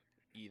though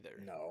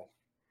either. No.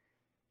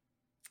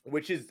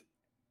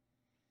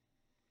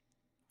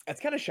 That's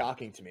kind of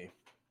shocking to me.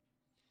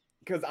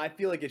 Because I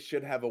feel like it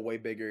should have a way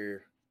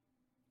bigger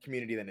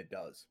community than it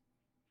does.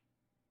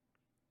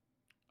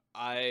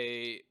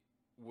 I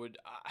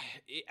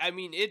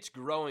mean, it's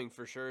growing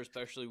for sure,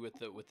 especially with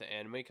the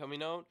anime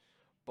coming out.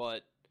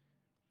 But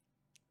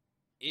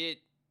it's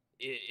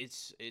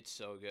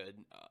so good.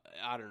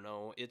 I don't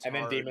know. It's and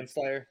then hard.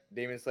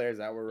 Demon Slayer is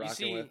that what we're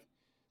rocking with?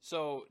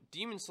 So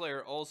Demon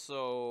Slayer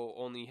also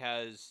only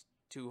has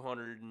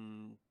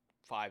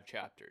 205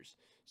 chapters.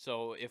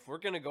 So if we're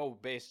going to go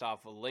based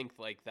off a length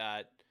like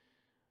that,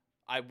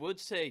 I would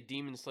say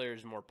Demon Slayer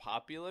is more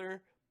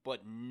popular,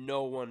 but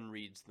no one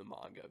reads the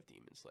manga of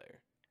Demon Slayer.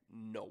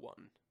 No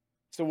one.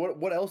 So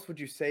what else would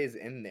you say is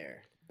in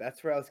there?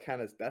 That's what I was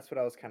kind of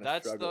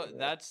struggling with.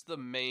 That's the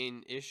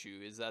main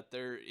issue, is that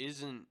there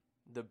isn't,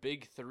 the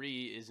big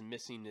three is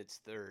missing its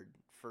third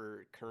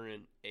for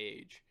current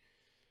age.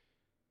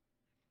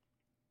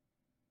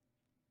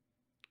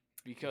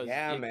 Because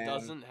it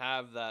doesn't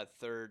have that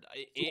third.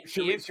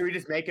 Should we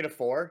just make it a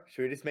 4?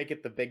 Should we just make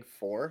it the big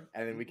 4,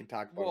 and then we can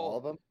talk about all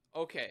of them?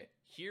 Okay,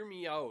 hear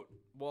me out.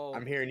 Well,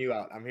 I'm hearing you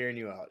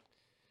out.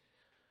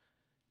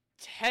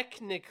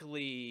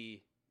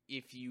 Technically,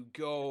 if you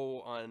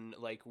go on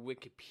like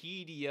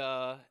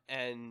Wikipedia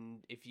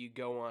and if you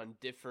go on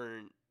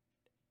different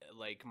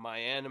like My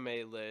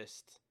Anime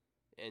List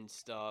and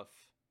stuff,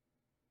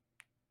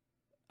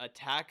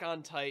 Attack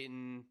on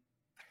Titan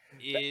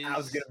is... I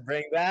was gonna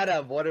bring that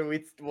up. What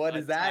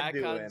is that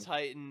doing? Attack on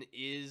Titan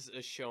is a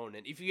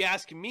shonen. If you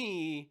ask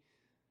me,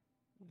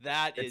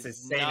 it's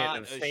is not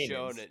a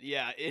shonen.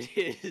 Yeah, it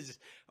is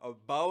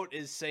about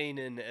as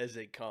seinen as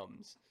it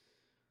comes.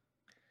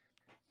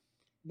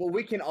 Well,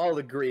 we can all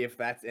agree if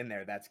that's in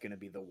there, that's gonna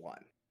be the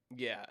one.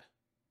 Yeah,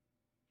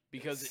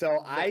 because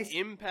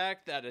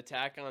impact that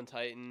Attack on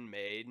Titan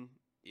made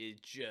is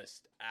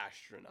just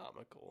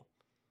astronomical.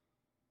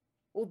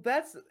 Well,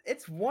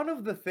 it's one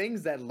of the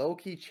things that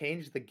low-key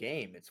changed the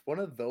game. It's one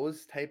of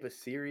those type of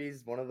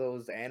series, one of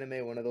those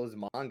anime, one of those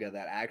manga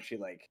that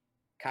actually like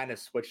kind of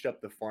switched up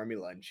the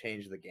formula and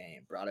changed the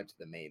game, brought it to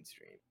the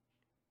mainstream.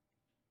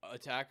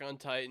 Attack on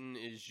Titan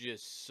is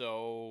just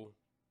so...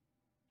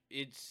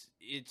 It's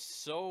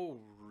so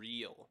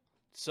real.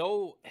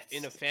 So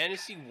in a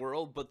fantasy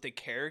world, but the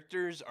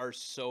characters are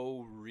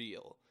so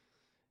real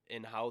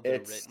in how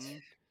they're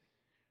written.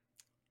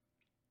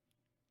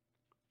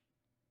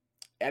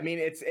 I mean,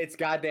 it's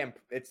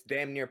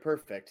damn near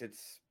perfect.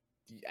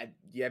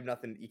 You have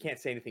nothing. You can't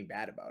say anything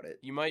bad about it.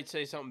 You might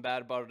say something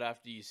bad about it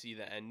after you see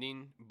the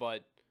ending,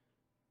 but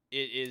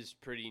it is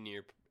pretty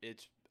near.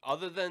 It's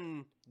other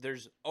than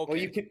there's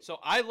okay. Well, so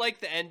I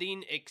like the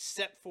ending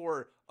except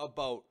for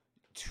about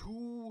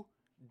 2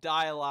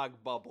 dialogue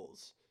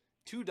bubbles.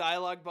 2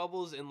 dialogue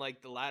bubbles in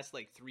like the last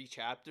like 3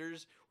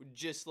 chapters would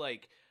just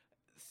like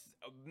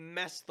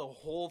mess the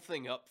whole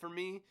thing up for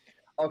me.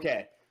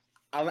 Okay,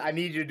 I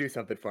need you to do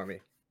something for me.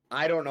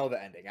 I don't know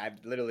the ending.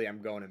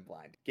 I'm going in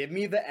blind. Give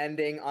me the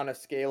ending on a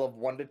scale of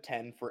 1 to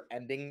 10 for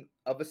ending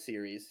of a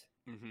series,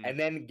 and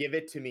then give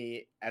it to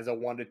me as a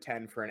 1 to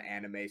 10 for an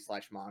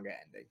anime/manga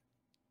ending.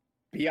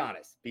 Be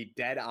honest. Be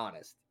dead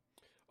honest.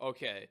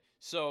 Okay,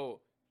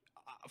 so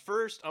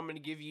first I'm going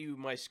to give you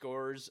my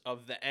scores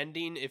of the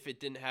ending if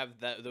it didn't have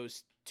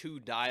those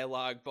 2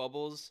 dialogue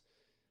bubbles.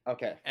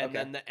 Okay. And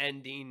then the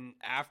ending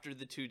after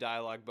the 2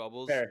 dialogue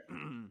bubbles. Fair.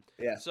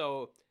 Yeah.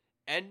 So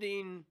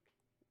ending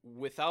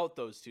without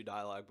those 2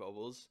 dialogue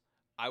bubbles,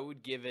 I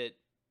would give it,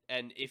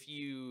 and if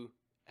you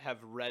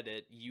have read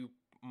it, you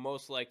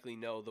most likely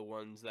know the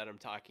ones that I'm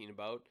talking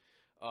about.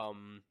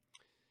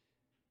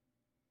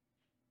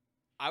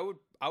 I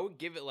would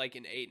give it like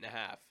an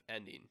 8.5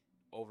 ending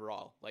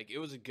overall. Like it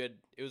was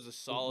a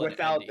solid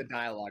without ending. the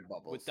dialogue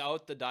bubbles.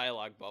 Without the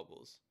dialogue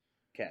bubbles.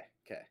 Okay.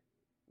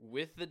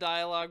 With the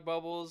dialogue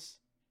bubbles,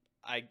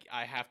 I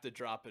have to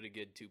drop it a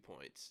good 2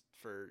 points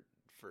for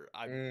give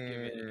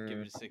it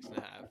a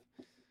 6.5.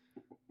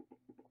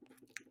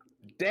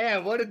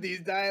 Damn, what did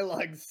these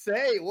dialogues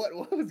say? What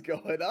was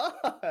going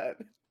on?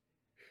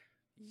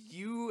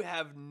 You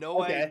have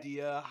no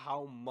idea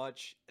how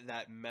much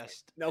that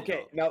messed.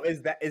 Okay, now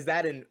is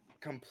that in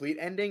complete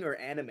ending or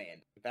anime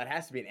ending? That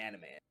has to be an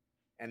anime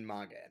and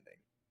manga ending.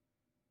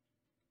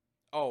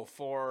 Oh,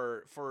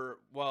 for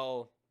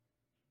well,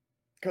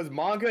 because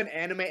manga and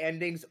anime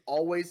endings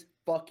always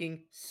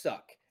fucking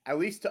suck. At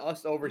least to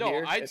us over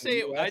here. No, I'd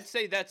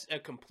say that's a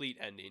complete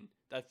ending.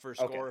 That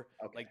first score,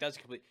 like that's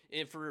complete.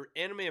 And for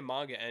anime and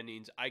manga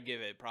endings, I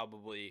give it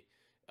probably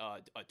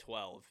a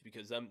 12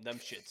 because them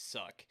shits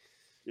suck.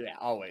 Yeah,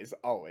 always.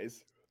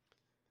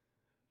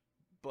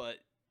 But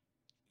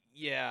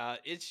yeah,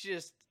 it's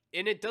just,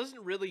 and it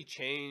doesn't really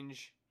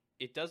change.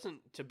 It doesn't,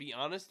 to be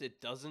honest, it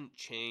doesn't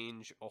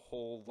change a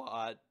whole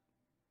lot.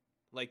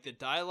 Like the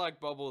dialogue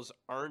bubbles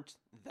aren't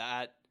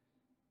that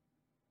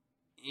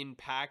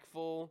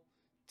impactful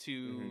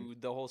to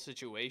the whole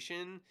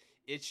situation.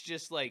 It's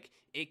just like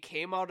it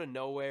came out of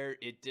nowhere.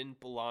 It didn't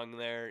belong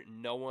there.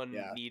 No one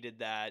needed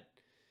that.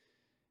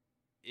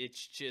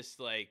 It's just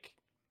like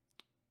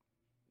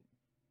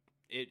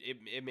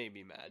it made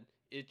me mad.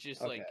 It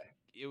just like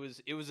it was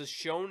a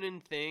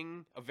shonen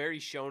thing, a very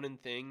shonen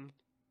thing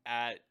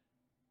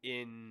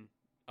in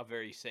a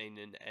very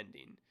seinen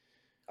ending.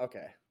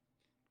 Okay.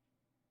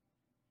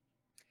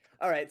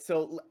 All right,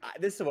 so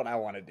this is what I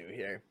want to do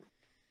here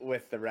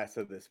with the rest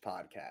of this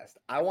podcast.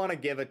 I want to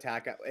give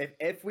Attack.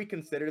 If we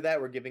consider that,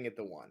 we're giving it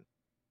the 1.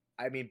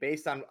 I mean,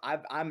 based on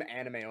I'm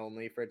anime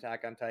only for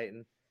Attack on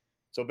Titan,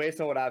 so based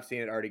on what I've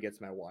seen, it already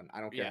gets my 1.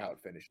 I don't care how it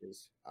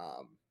finishes.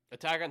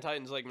 Attack on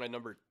Titan's like my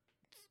number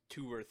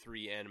 2 or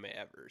 3 anime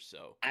ever.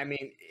 So I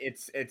mean,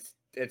 it's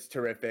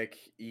terrific.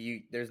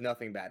 There's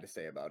nothing bad to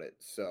say about it.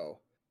 So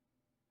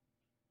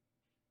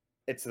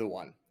it's the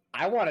one.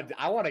 I want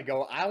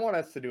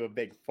us to do a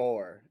big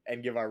 4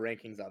 and give our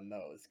rankings on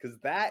those because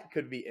that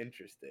could be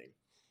interesting.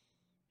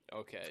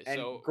 okay, And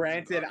so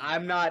granted,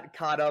 I'm not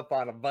caught up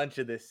on a bunch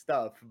of this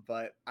stuff,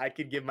 but I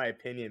could give my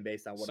opinion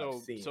based on what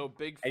I've seen. So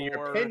big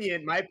 4.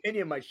 And my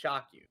opinion might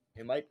shock you.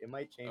 It might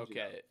change.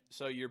 Okay,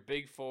 so your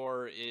big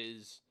 4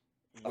 is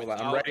Hold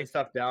on, I'm writing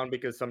stuff down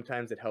because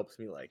sometimes it helps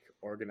me like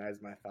organize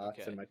my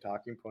thoughts and my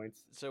talking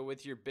points. So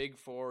with your big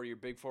 4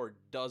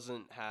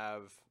 doesn't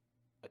have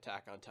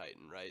Attack on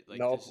Titan, right? Like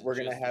nope, we're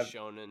gonna have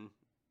Shonen.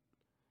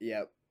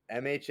 Yep,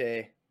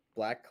 MHA,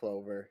 Black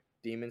Clover,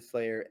 Demon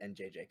Slayer, and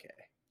JJK.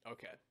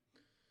 Okay.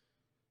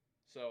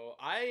 So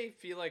I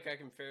feel like I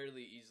can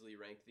fairly easily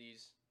rank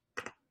these.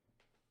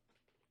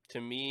 To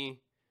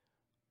me,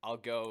 I'll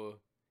go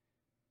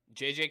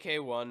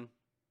JJK 1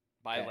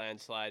 by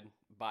landslide,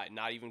 by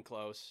not even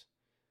close.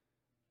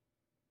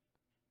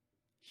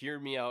 Hear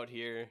me out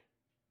here.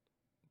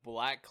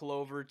 Black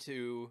Clover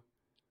 2,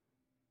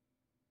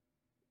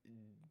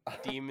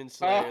 Demon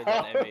Slayer,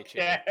 then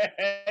MHA.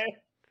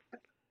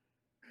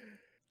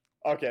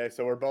 Okay,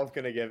 so we're both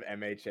gonna give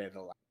MHA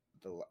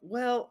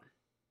well.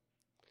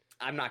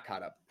 I'm not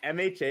caught up.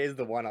 MHA is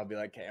the one I'll be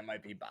like, okay, I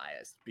might be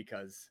biased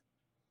because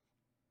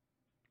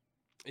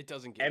it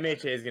doesn't get MHA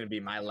better. Is gonna be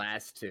my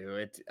last 2.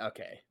 It's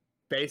okay.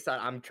 Based on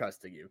I'm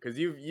trusting you because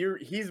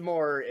he's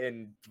more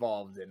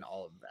involved in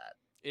all of that.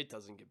 It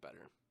doesn't get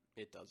better.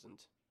 It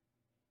doesn't.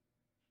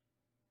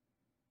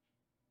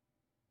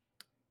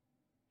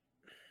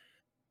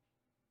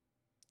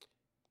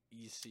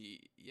 You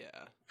see, yeah.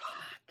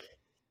 Fuck.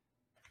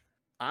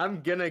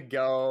 I'm gonna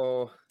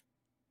go.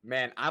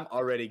 Man, I'm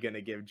already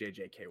gonna give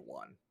JJK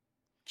 1.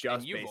 Just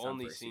and you've based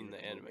only on seen the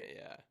anime,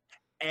 yeah.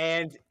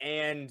 And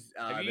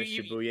the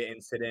Shibuya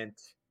incident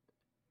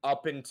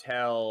up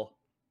until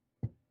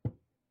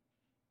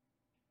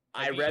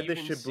I read the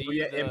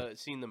Shibuya.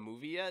 Seen the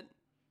movie yet?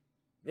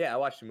 Yeah, I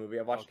watched the movie.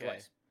 I've watched it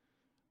twice.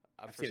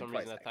 For some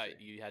reason, I thought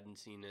you hadn't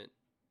seen it.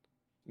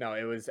 No,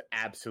 it was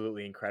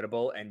absolutely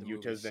incredible, and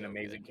Yuta's an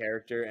amazing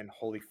character, and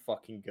holy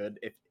fucking good.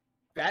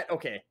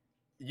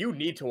 You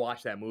need to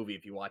watch that movie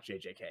if you watch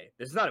JJK.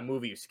 This is not a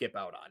movie you skip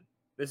out on.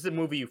 This is a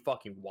movie you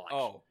fucking watch.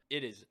 Oh,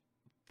 it is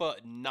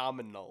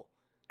phenomenal.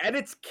 And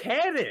it's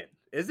canon,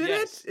 isn't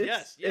it?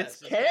 Yes, it's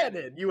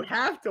canon. You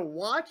have to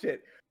watch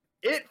it.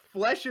 It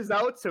fleshes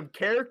out some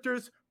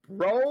characters,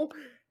 bro.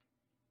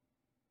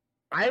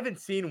 I haven't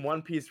seen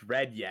One Piece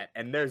Red yet,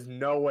 and there's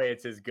no way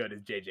it's as good as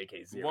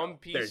JJK Zero. One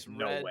Piece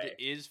Red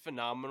is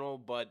phenomenal,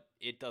 but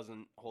it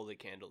doesn't hold a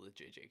candle to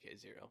JJK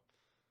Zero.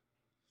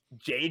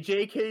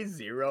 JJK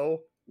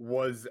Zero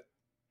was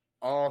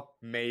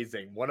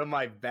amazing. One of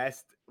my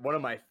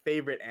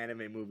favorite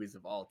anime movies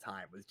of all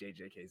time was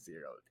JJK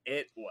Zero.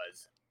 It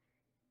was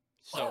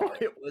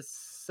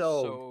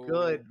so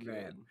good,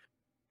 man.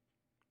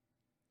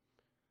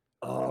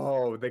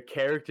 Oh, the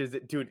characters,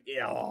 dude!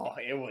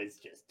 It was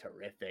just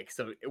terrific.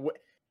 So,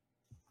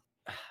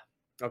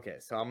 okay,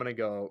 so I'm gonna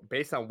go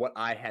based on what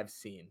I have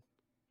seen,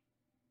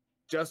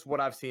 just what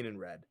I've seen in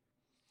Red.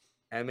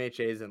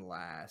 MHA's in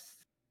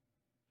last.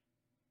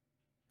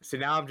 So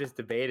now I'm just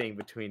debating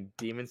between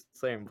Demon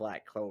Slayer and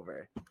Black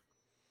Clover,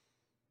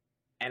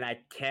 and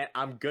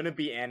I'm gonna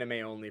be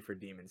anime only for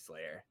Demon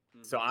Slayer.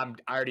 Mm-hmm. So I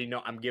already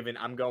know I'm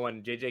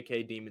going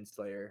JJK, Demon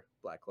Slayer,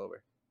 Black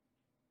Clover.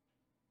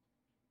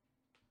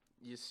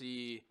 You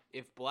see,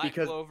 if Black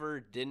Clover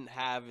didn't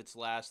have its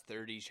last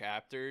 30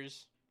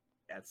 chapters,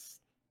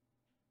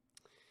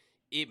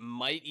 it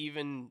might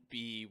even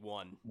be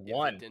 1.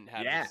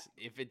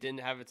 If it didn't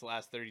have its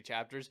last 30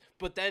 chapters.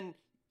 But then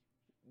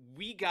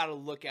we got to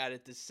look at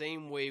it the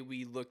same way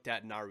we looked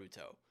at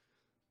Naruto.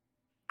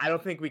 I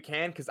don't think we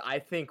can, because I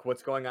think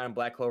what's going on in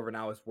Black Clover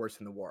now is worse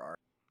than the war arc.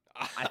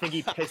 I think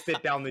he pissed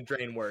it down the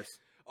drain worse.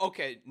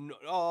 Okay.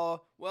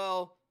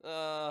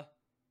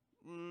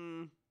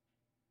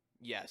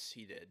 Yes,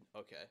 he did.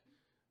 Okay.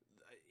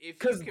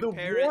 Because the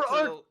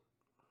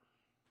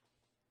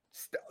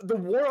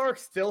war arc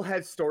still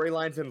had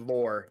storylines and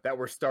lore that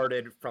were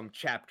started from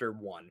chapter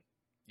 1.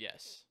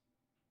 Yes.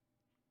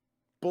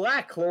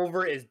 Black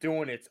Clover is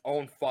doing its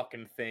own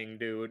fucking thing,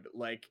 dude.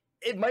 Like,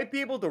 it might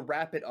be able to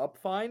wrap it up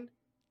fine.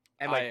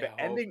 And like the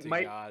ending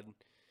might. God.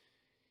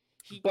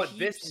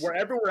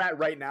 Wherever we're at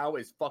right now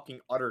is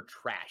fucking utter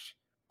trash.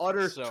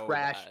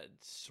 Trash.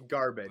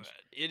 Garbage.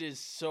 Bad. It is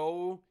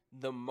so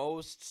the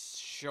most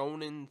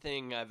shonen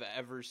thing I've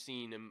ever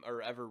seen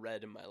or ever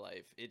read in my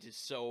life. It is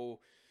so.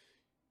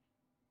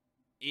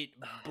 It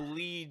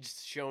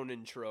bleeds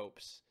shonen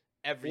tropes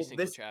every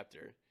single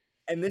chapter.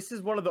 And this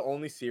is one of the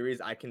only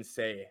series I can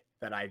say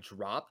that I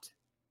dropped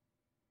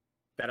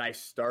that I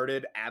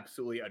started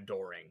absolutely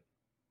adoring.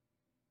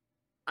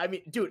 I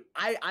mean, dude,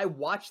 I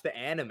watched the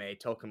anime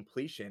till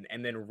completion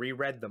and then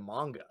reread the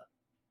manga.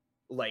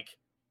 Like,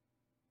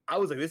 I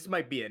was like, this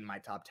might be in my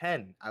top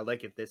 10. I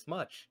like it this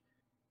much.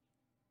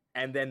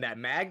 And then that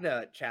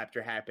Magna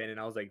chapter happened, and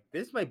I was like,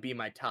 this might be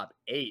my top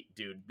 8,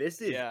 dude. This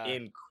is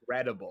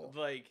incredible.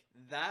 Like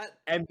that.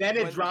 And then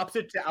it drops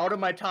it to out of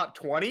my top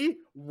 20?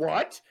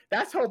 What?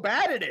 That's how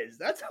bad it is.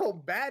 That's how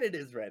bad it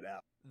is right now.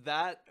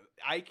 That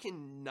I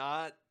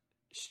cannot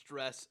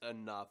stress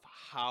enough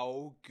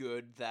how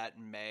good that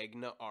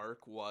Magna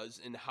arc was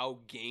and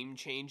how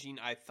game-changing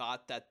I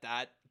thought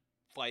that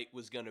fight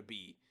was going to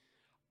be.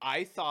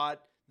 I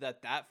thought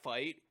that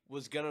fight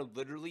was going to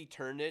literally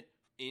turn it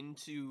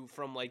into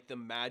from like the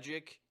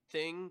magic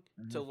thing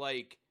to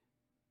like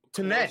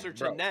closer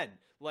to Nen.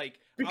 Like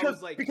because I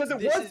was like, because it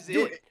this was is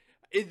dude,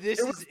 this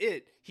is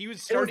it. He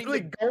was starting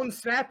really going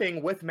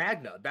snapping with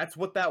Magna. That's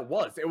what that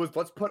was. It was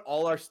let's put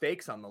all our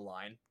stakes on the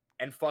line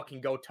and fucking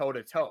go toe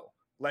to toe.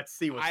 Let's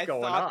see what's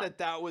going on. I thought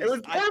that was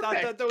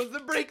the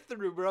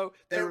breakthrough, bro.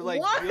 They were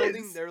like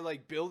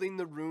building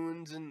the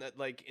runes in the,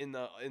 like in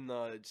the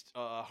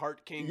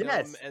Heart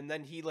Kingdom, and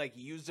then he like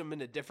used them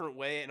in a different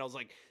way, and I was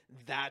like,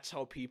 that's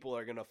how people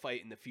are gonna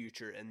fight in the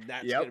future, and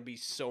that's gonna be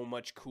so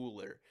much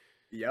cooler.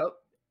 Yep.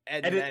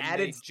 And it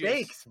added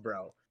stakes,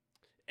 bro.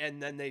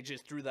 And then they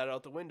just threw that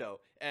out the window.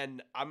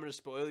 And I'm gonna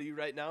spoil you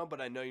right now, but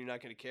I know you're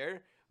not gonna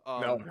care.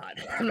 No, I'm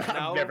not.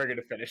 I'm never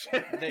gonna finish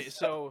it.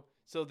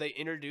 So they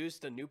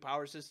introduced a new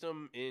power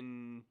system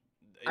in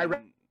I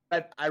read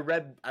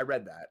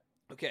that.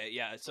 Okay,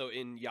 yeah. So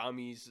in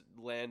Yami's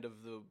land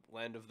of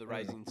the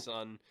rising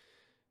sun.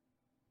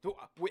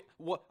 Wait,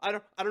 what? I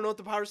don't know what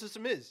the power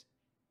system is.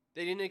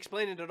 They didn't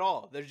explain it at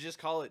all. They just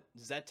call it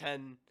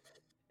Z10,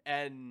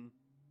 and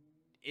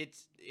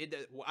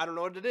I don't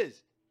know what it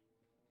is.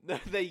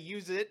 They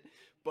use it,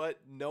 but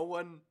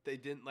they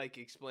didn't like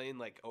explain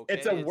like, okay,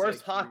 it's a worse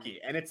like, hockey,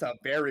 and it's a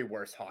very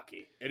worse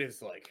hockey. It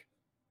is like,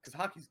 because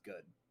hockey's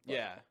good. But.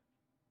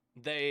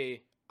 Yeah.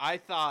 I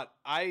thought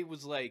I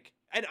was like,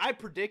 and I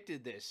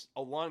predicted this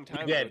a long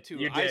time ago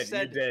too. I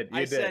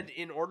said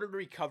in order to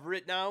recover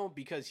it now,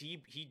 because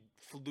he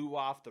flew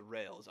off the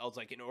rails. I was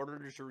like, in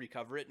order to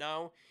recover it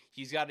now,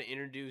 he's got to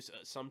introduce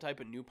some type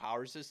of new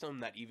power system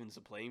that evens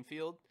the playing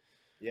field.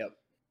 Yep.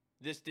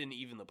 This didn't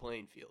even the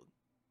playing field.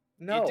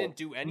 No. It didn't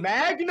do anything.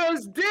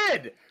 Magnus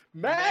did.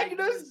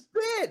 Magnus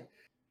did.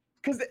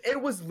 Because it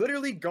was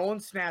literally going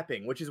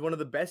snapping, which is one of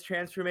the best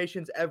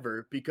transformations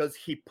ever because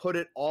he put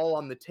it all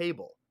on the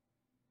table.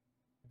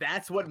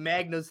 That's what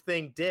Magna's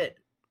thing did.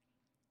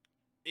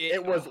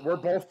 It was, we're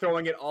both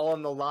throwing it all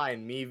on the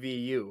line, me v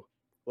you.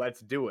 Let's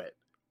do it.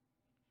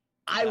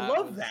 I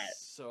love that.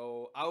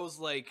 So, I was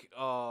like,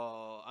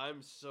 oh,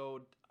 I'm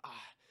so...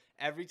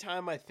 every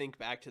time I think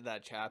back to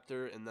that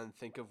chapter and then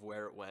think of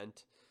where it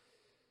went,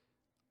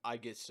 I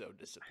get so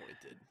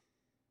disappointed.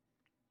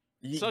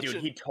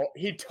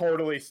 He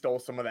totally stole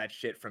some of that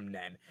shit from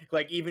Nen.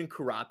 Like, even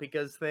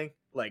Kurapika's thing,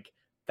 like,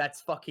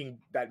 that's fucking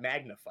that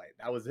Magna fight.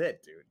 That was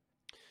it, dude.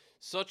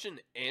 Such an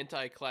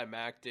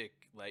anticlimactic,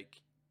 like,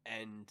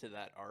 end to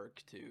that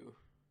arc, too.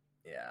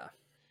 Yeah.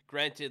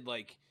 Granted,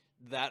 like,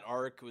 that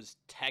arc was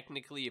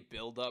technically a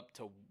build-up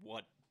to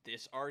what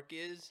this arc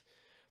is,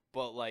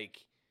 but, like,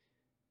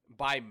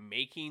 by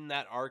making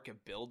that arc a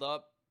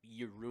build-up,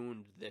 you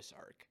ruined this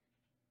arc.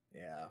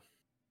 Yeah.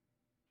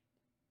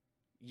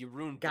 You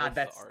ruined both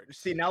the arcs.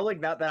 See, now like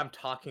now that I'm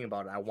talking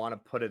about it, I want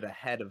to put it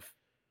ahead of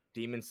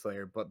Demon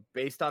Slayer, but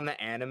based on the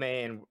anime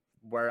and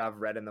where I've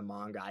read in the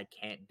manga, I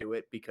can't do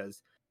it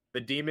because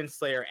the Demon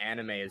Slayer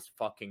anime is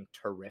fucking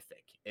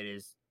terrific. It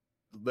is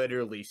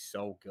literally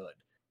so good.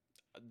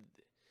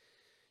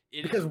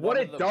 Because what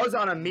it does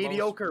on a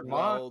mediocre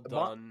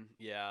done.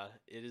 Yeah,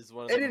 it is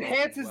one of it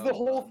enhances the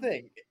whole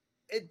thing.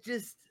 It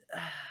just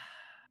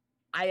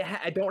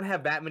I don't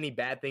have that many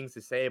bad things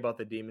to say about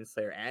the Demon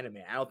Slayer anime.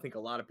 I don't think a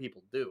lot of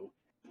people do.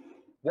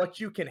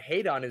 What you can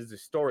hate on is the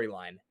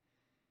storyline,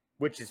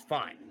 which is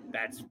fine.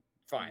 That's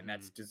fine.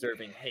 That's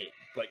deserving hate.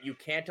 But you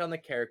can't on the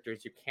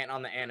characters. You can't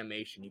on the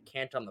animation. You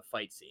can't on the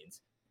fight scenes.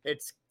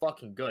 It's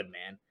fucking good,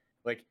 man.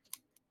 Like,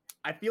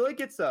 I feel like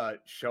it's a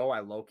show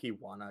I low-key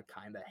wanna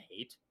kind of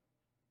hate.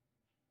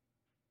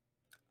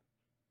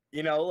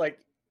 You know, like,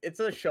 it's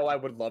a show I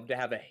would love to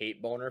have a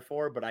hate boner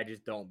for, but I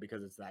just don't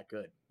because it's that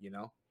good, you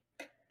know?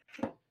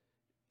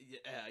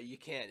 Yeah, you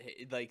can't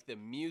like the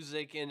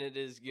music in it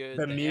is good.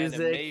 The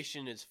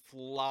animation is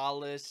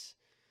flawless.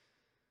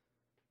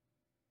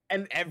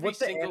 And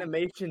the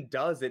animation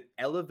does, it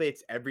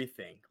elevates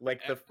everything.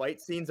 Like the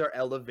fight scenes are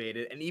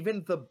elevated, and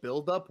even the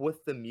build up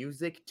with the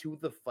music to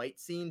the fight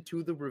scene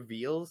to the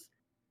reveals,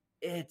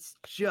 it's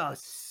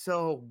just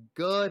so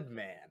good,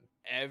 man.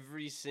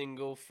 Every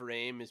single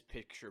frame is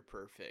picture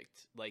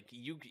perfect. Like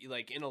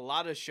in a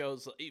lot of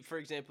shows, for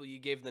example, you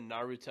gave the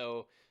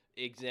Naruto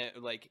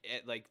like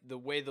the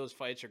way those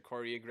fights are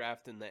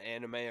choreographed in the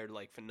anime are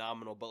like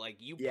phenomenal, but like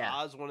you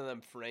pause one of them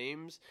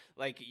frames,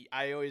 like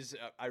I always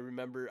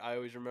remember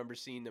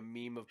seeing the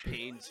meme of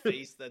Pain's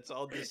face that's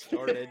all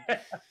distorted.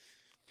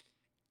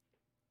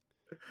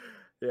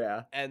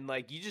 Yeah. And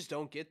like you just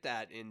don't get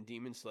that in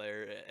Demon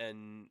Slayer,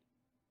 and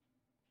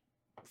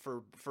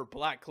for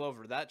Black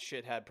Clover, that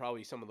shit had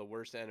probably some of the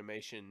worst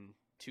animation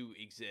to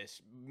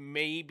exist.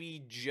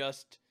 Maybe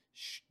just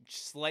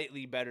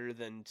slightly better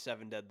than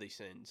Seven Deadly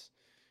Sins.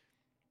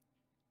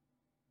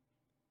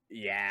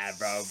 Yeah,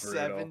 bro,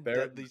 brutal. Seven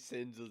Deadly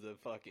Sins was a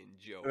fucking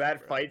joke. That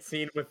bro. fight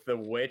scene with the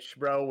witch,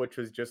 bro, which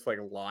was just like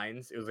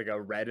lines. It was like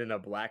a red and a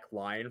black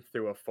line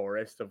through a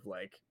forest of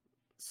like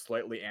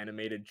slightly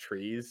animated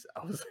trees.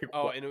 I was like,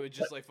 Oh, what? and it was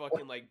just like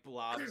fucking like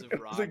blobs of It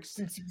was like, rocks.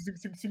 sink, sink, sink,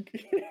 sink,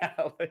 sink.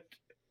 Yeah, like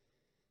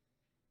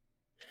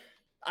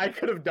I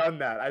could have done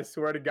that. I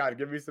swear to God,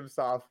 give me some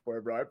software,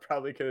 bro. I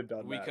probably could have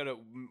done We that. could have,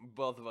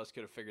 both of us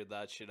could have figured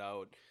that shit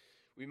out.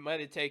 We might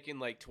have taken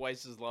like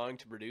twice as long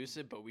to produce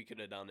it, but we could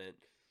have done it.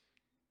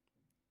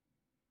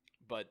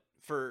 But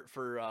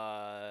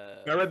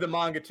I read the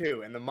manga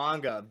too, and the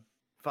manga,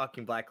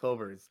 fucking Black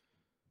Clover,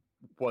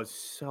 was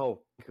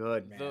so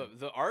good, man.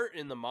 the art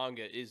in the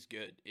manga is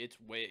good. It's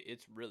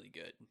really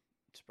good,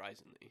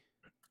 surprisingly.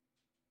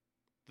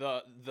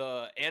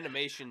 The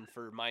animation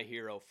for My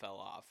Hero fell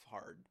off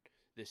hard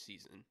this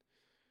season.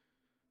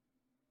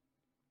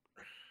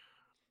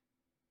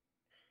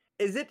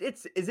 Is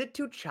it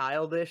too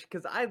childish?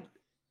 Because I'm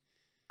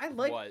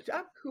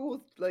cool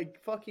with like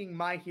fucking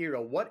My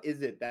Hero. What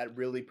is it that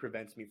really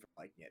prevents me from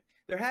liking it?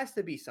 There has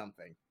to be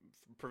something.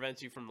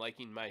 Prevents you from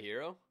liking My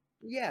Hero?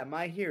 Yeah,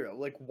 My Hero.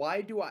 Like,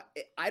 why do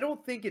I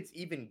don't think it's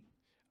even.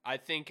 I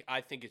think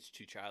it's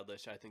too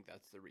childish. I think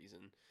that's the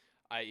reason.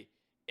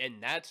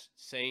 And that's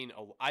saying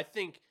I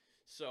think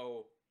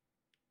so.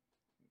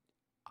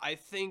 I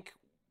think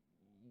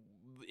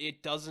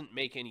it doesn't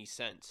make any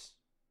sense.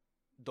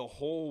 The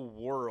whole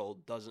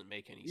world doesn't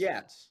make any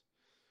sense.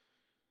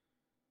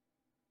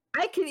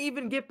 I can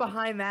even get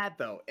behind that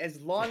though,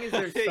 as long as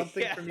there's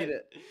something for me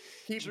to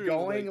keep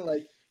going.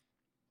 Like,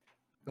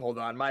 hold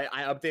on, I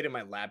updated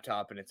my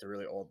laptop and it's a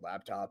really old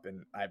laptop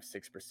and I have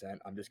 6%.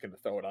 I'm just gonna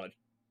throw it on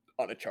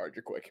a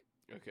charger quick.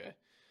 Okay.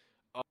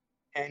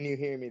 Can you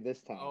hear me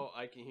this time? Oh,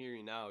 I can hear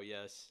you now.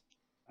 Yes.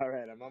 All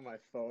right, I'm on my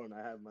phone.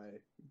 I have my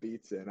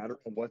Beats in. I don't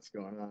know what's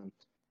going on.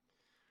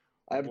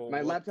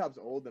 My laptop's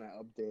old and I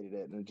updated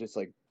it, and it just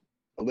like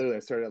literally I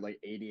started at like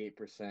 88%,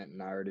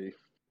 and already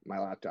my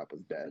laptop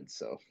was dead.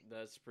 So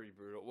that's pretty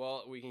brutal.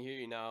 Well, we can hear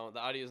you now. The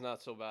audio is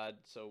not so bad,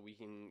 so we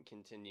can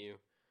continue.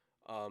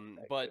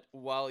 But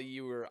while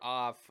you were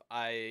off,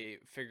 I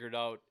figured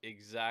out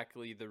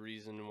exactly the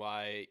reason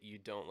why you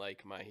don't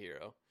like My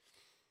Hero.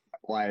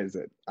 Why is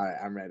it? All right,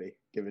 I'm ready.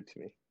 Give it to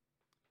me.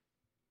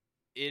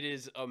 It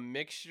is a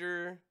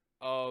mixture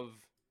of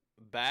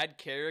bad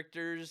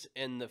characters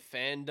and the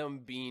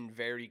fandom being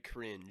very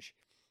cringe.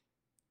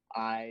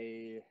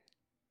 I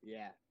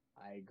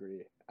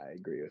agree. I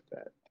agree with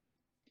that.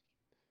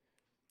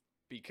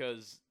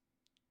 Because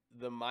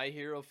the My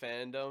Hero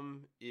fandom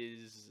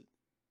is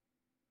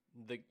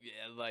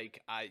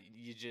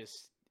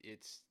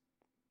it's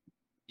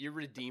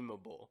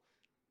irredeemable.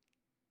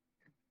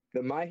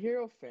 The My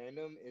Hero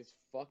fandom is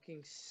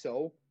fucking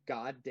so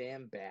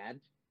goddamn bad.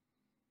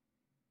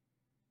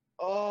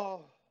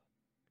 Oh,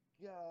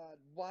 God.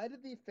 Why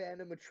did the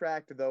fandom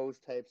attract those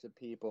types of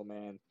people,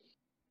 man?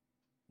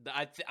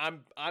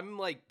 I'm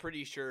like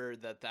pretty sure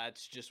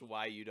that's just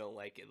why you don't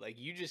like it. Like,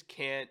 you just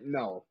can't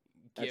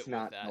that's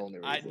not the only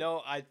reason. I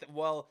know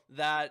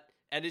that,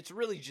 and it's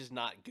really just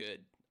not good.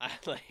 I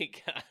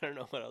don't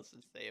know what else to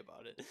say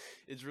about it.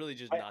 It's really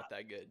just not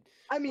that good.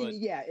 I mean,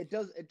 yeah, it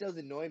does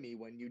annoy me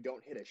when you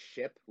don't hit a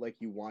ship like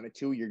you wanted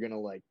to. You're gonna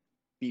like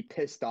be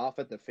pissed off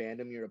at the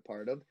fandom you're a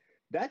part of.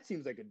 That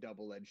seems like a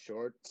double-edged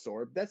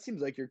sword. That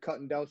seems like you're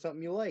cutting down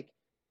something you like.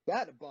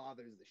 That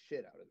bothers the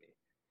shit out of me.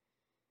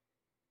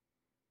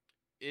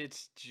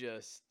 It's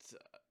just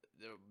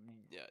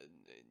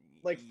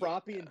like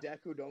Froppy and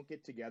Deku don't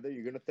get together.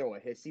 You're gonna throw a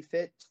hissy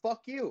fit.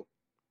 Fuck you.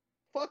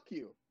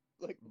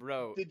 Like,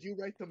 bro, did you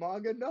write the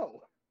manga?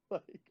 No.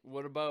 Like,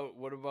 what about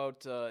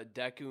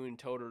Deku and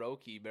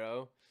Todoroki,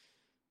 bro?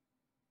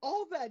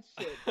 All that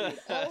shit, dude.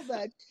 All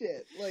that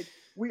shit. Like,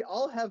 we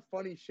all have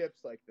funny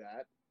ships like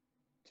that.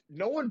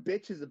 No one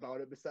bitches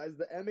about it besides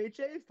the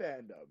MHA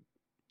fandom.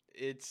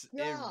 It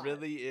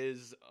really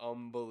is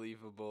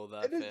unbelievable,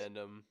 that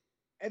fandom.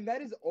 And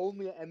that is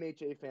only an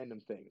MHA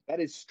fandom thing. That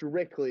is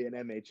strictly an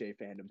MHA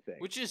fandom thing.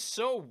 Which is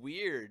so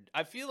weird.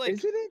 I feel like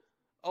Isn't it?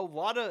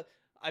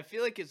 I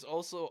feel like it's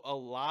also a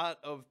lot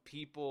of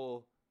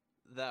people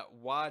that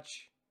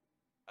watch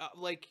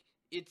like,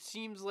 it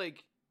seems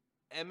like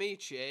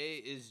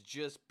MHA is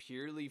just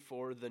purely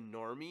for the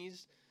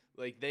normies.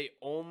 Like, they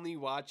only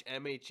watch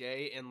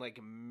MHA and like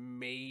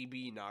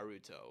maybe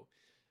Naruto.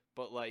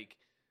 But like,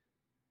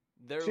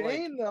 they're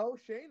Shane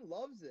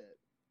loves it.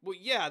 Well,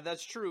 yeah,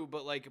 that's true,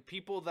 but like,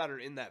 people that are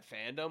in that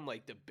fandom,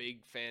 like the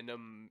big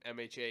fandom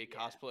MHA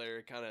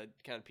cosplayer kind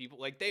of people,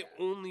 like, they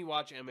only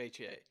watch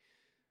MHA.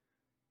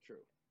 True.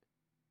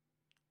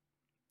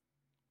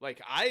 Like,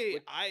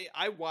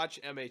 I watch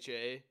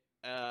MHA,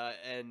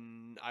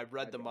 and I've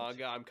read the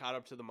manga. I'm caught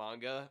up to the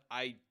manga.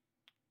 I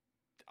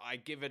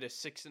give it a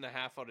 6.5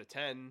 out of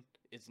 10.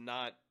 It's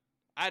not.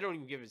 I don't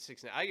even give it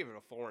 6. I give it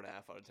a 4.5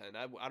 out of 10.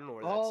 I don't know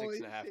where that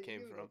 6.5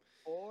 came from.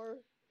 4.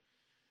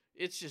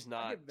 It's just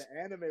not. I give the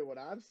anime what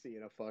I'm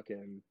seeing a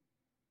fucking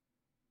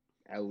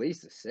at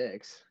least a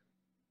 6.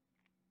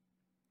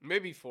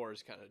 Maybe 4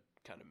 is kind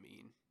of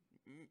mean.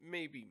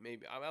 Maybe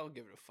I'll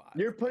give it a 5.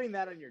 You're putting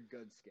that on your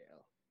good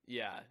scale.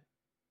 Yeah.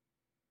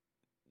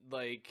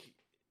 Like,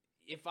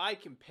 if I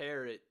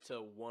compare it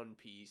to One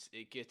Piece,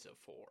 it gets a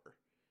 4.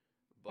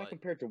 If I But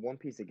compare it to One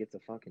Piece, it gets a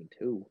fucking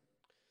 2.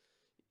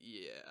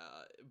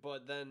 yeah,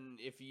 but then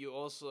if you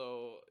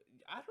also,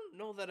 I don't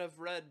know that I've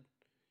read.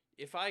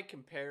 If I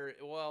compare it,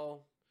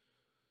 well,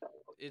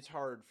 it's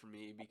hard for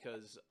me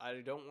because I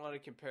don't want to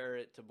compare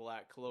it to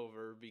Black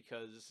Clover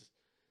because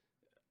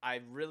I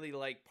really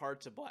like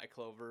parts of Black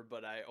Clover,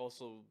 but I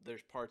also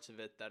there's parts of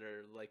it that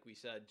are like we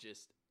said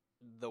just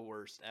the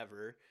worst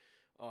ever.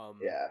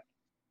 Yeah.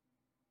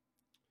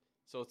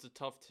 So it's a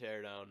tough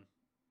teardown.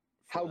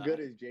 How good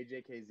is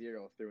JJK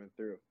Zero through and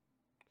through?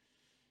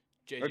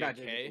 JJK Or not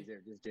JJK Zero,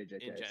 just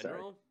JJK. in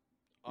general?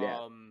 Sorry.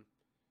 Yeah.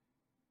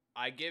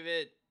 I give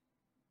it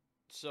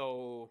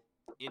so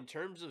in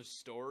terms of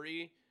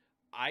story,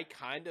 I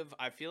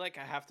feel like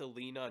I have to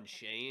lean on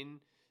Shane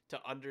to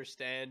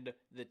understand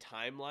the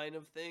timeline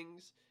of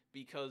things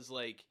because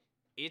like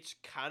it's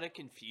kind of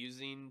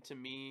confusing to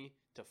me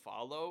to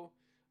follow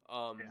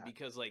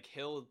because like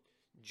he'll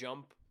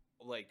jump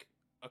like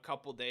a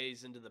couple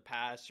days into the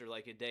past or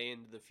like a day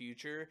into the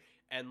future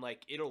and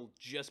like it'll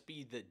just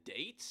be the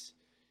dates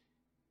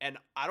and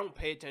I don't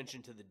pay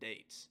attention to the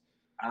dates.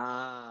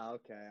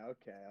 Okay.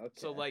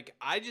 So like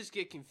I just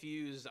get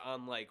confused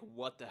on like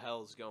what the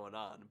hell's going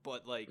on.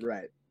 But like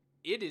right.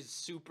 It is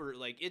super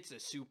like it's a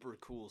super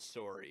cool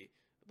story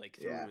like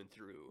through and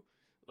through.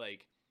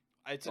 Like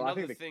it's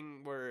another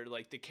thing where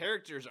like the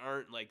characters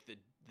aren't like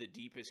the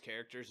deepest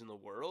characters in the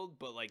world,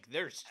 but like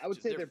I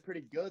would say they're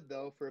pretty good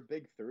though for a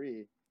big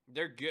 3.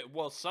 They're good.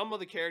 Well, some of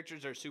the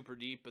characters are super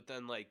deep, but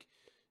then like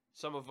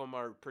some of them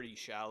are pretty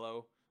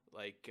shallow.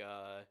 Like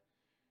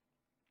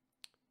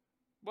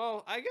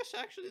well, I guess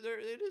actually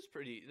it is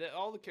pretty.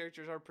 All the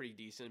characters are pretty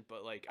decent,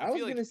 but like I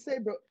was gonna say,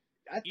 bro,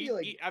 I feel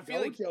like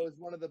Gojo is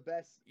one of the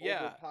best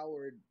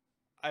overpowered.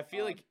 I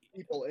feel like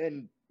people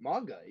in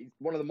manga. He's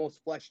one of the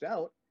most fleshed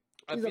out.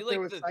 I feel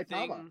like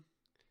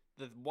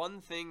the one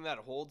thing that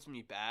holds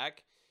me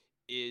back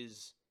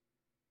is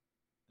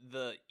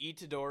the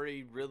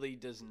Itadori really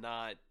does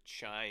not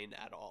shine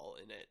at all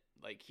in it.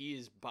 Like he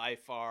is by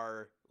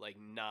far like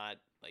not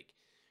like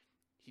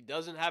he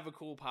doesn't have a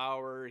cool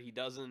power. He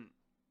doesn't.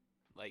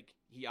 Like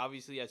he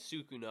obviously has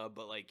Sukuna,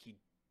 but like he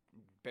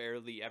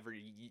barely ever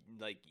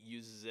like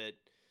uses it,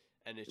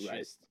 and it's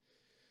just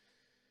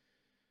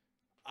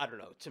I don't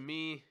know. To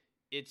me,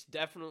 it's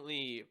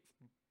definitely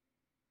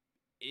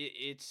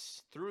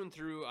it's through and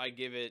through. I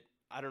give it.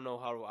 I don't know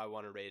how I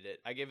want to rate it.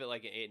 I give it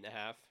like an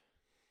 8.5.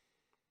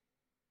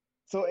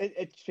 So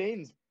it's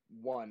Shane's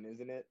 1,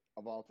 isn't it,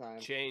 of all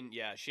time? Shane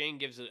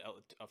gives it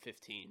a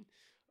 15.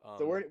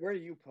 So where do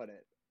you put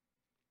it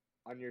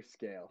on your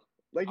scale?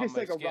 Like just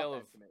like a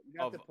rough estimate. You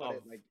have to put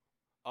it like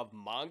of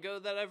manga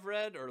that I've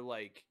read or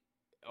like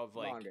of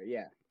like manga,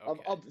 yeah.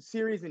 Okay. Of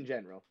series in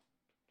general.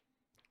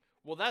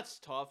 Well, that's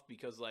tough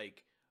because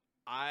like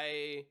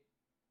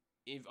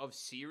of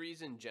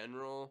series in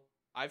general,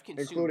 I've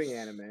consumed including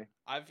anime.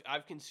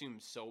 I've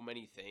consumed so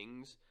many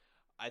things.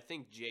 I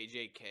think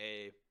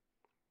JJK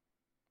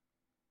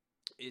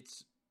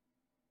it's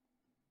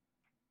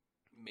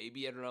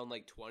maybe at around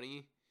like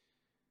 20.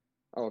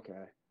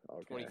 Okay.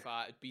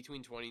 25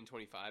 between 20 and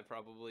 25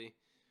 probably.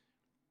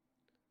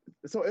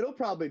 So it'll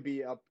probably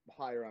be up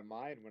higher on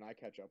mine when I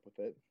catch up with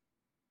it.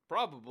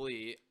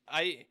 Probably.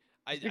 I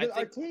think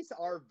our tastes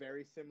are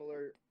very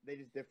similar. They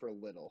just differ a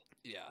little.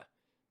 Yeah.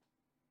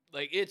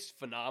 Like it's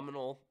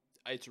phenomenal.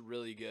 It's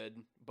really good,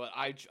 but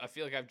I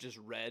feel like I've just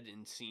read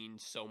and seen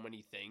so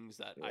many things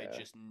that I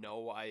just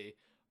know I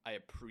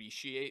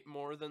appreciate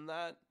more than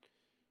that.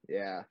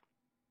 Yeah.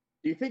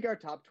 Do you think our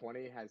top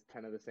 20 has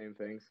 10 of the same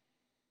things?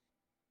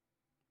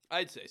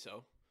 I'd say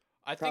so.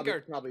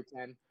 Probably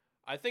 10.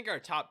 I think our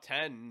top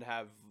 10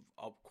 have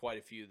quite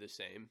a few the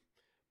same,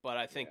 but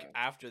I think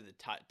after the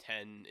top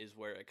 10 is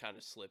where it kind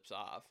of slips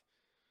off.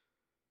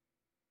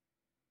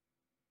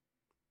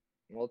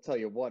 Well, I'll tell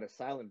you what, A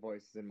Silent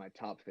Voice is in my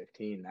top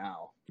 15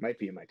 now. Might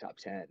be in my top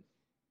 10.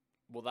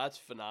 Well, that's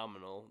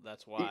phenomenal.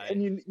 That's why.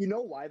 And you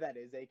know why that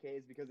is, AK?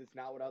 Is because it's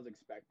not what I was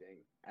expecting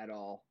at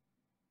all.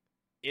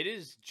 It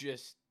is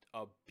just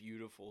a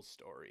beautiful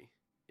story.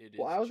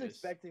 Well, I was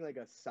expecting like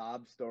a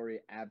sob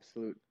story,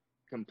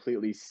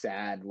 completely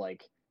sad.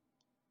 Like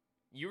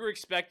you were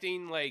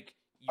expecting, like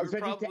you were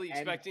probably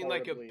expecting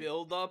like a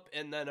build up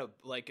and then a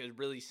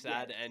really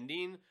sad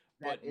ending.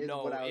 But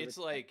no,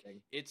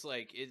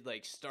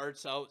 it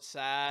starts out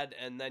sad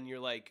and then you're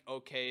like,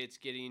 okay,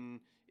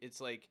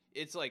 it's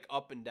like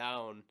up and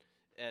down,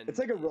 and it's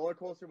like a roller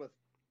coaster with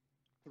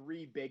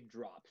 3 big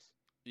drops.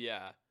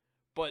 Yeah,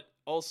 but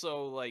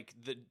also like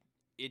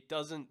it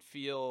doesn't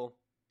feel.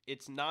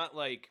 It's not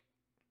like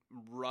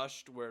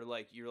rushed where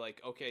like you're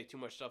like, okay, too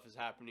much stuff is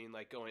happening,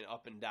 like going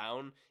up and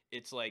down.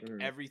 It's like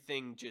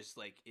everything just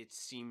like it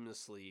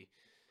seamlessly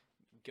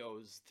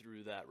goes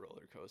through that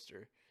roller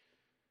coaster.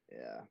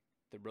 Yeah.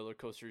 The roller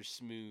coaster is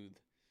smooth.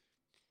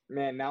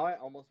 Man, now I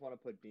almost want to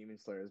put Demon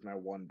Slayer as my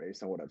 1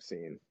 based on what I've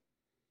seen.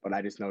 but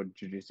I just know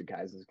Jujutsu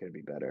Kaisen is going to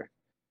be better.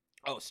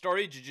 Oh,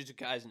 story Jujutsu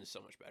Kaisen is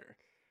so much better.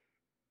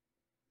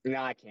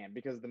 No, I can't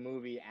because the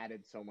movie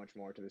added so much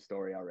more to the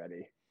story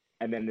already,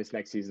 and then this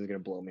next season is going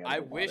to blow me out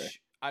of the water.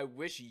 I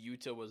wish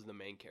Yuta was the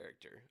main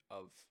character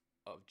of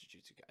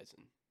Jujutsu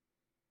Kaisen.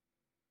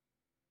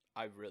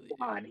 I really do.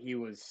 God, he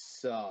was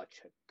such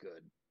a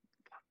good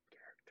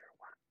character.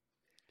 Wow.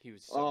 He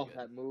was so good.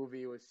 That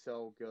movie was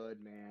so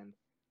good, man.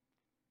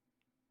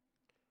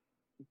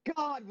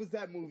 God, was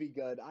that movie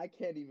good? I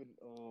can't even.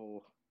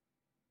 Oh.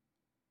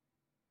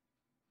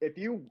 If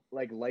you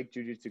like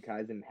Jujutsu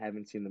Kaisen and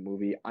haven't seen the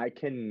movie, I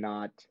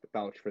cannot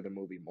vouch for the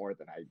movie more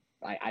than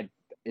I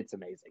it's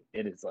amazing.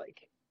 It is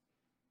like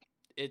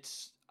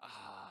it's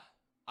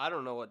I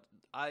don't know what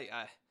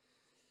I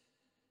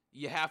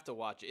you have to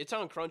watch it. It's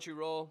on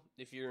Crunchyroll.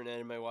 If you're an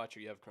anime watcher,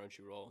 you have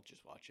Crunchyroll,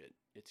 just watch it.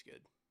 It's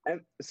good.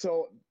 And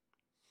so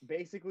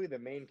basically the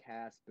main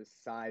cast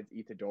besides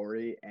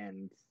Itadori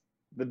and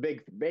the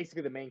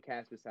main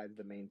cast besides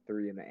the main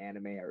three in the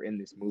anime are in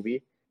this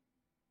movie.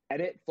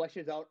 And it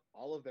fleshes out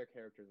all of their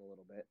characters a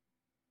little bit.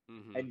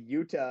 Mm-hmm. And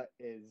Yuta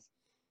is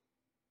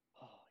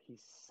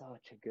he's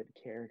such a good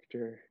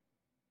character.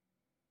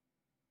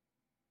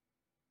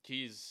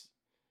 He's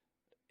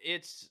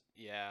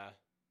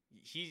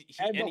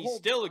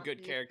still a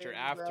good character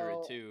after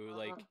it too.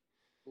 Like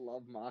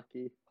love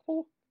Maki.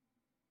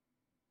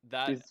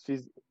 That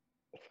she's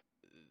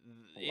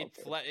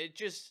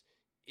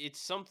it's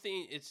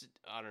something. It's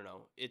I don't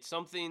know. It's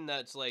something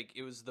that's like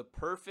it was the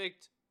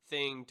perfect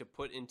thing to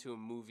put into a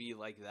movie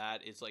like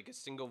that. It's like a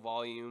single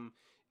volume.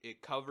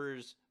 It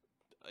covers.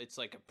 It's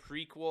like a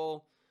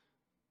prequel.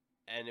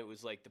 And it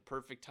was like the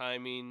perfect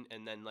timing,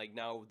 and then like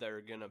now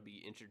they're gonna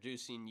be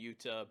introducing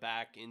Yuta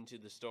back into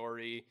the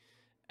story,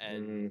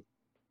 and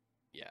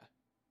yeah,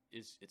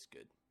 it's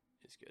good.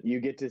 It's good. You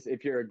get to,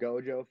 if you're a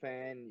Gojo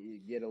fan, you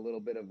get a little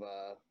bit of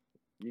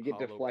you get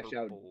to flesh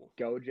out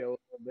Gojo a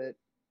little bit.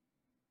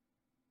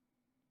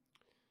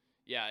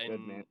 Yeah,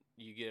 and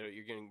good,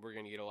 we're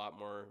gonna get a lot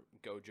more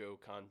Gojo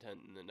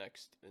content in the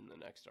next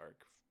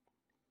arc.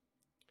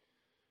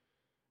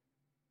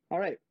 All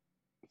right.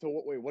 So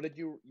what did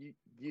you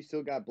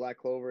still got Black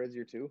Clover as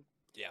your 2?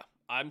 Yeah,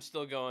 I'm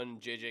still going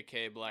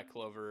JJK, Black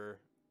Clover,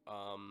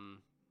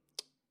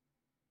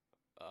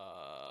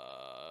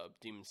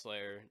 Demon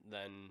Slayer,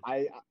 then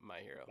My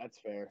Hero. That's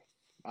fair.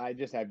 I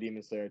just have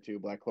Demon Slayer 2,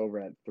 Black Clover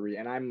at 3,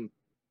 and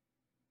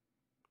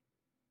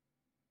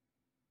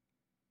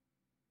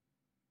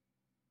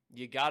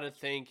you got to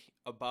think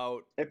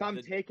about if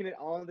I'm taking it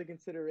all into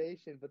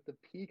consideration, but the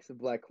peaks of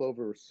Black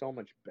Clover were so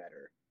much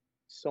better.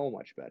 So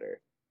much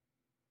better.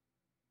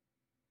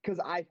 Because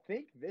I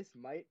think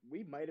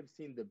we might have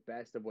seen the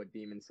best of what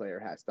Demon Slayer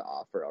has to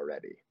offer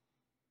already.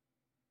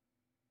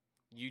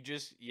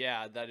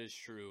 That is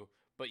true.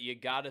 But you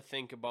got to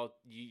think about,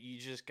 you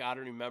just got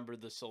to remember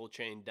the Soul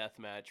Chain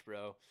deathmatch,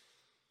 bro.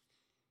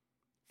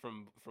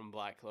 From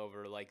Black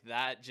Clover. Like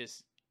that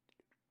just,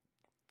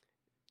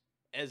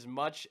 as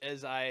much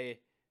as I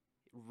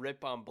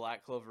rip on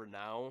Black Clover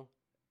now,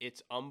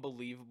 it's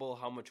unbelievable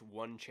how much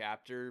one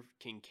chapter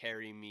can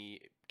carry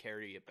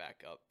it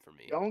back up for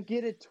me. Don't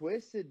get it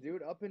twisted,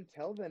 dude. Up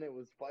until then, it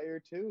was fire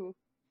too.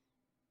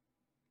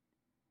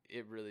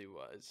 It really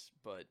was,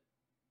 but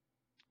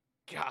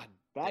God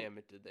damn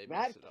it, did they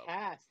mess it up? That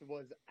cast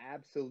was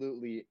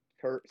absolutely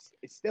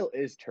it still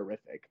is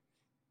terrific.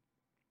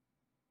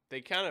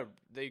 They kind of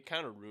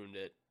ruined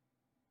it.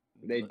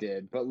 They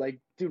did, but like,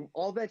 dude,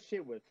 all that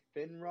shit with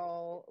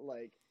Finral,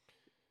 like,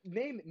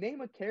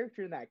 name a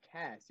character in that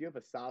cast. You have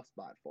a soft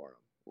spot for him,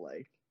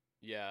 like.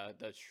 Yeah,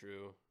 that's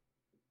true.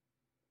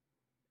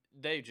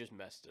 They just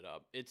messed it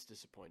up. It's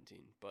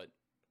disappointing, but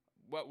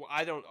we're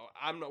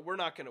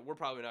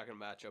probably not gonna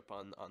match up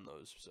on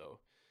those. So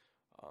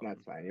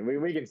that's fine.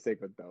 We can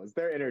stick with those.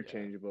 They're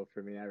interchangeable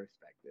for me. I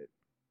respect it.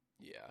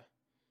 Yeah.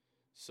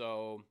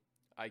 So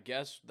I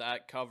guess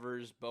that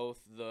covers both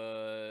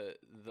the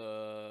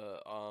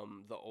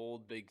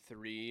old big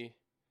 3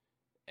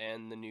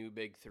 and the new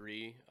big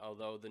 3.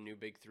 Although the new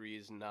big 3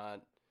 is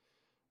not,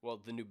 well,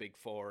 the new big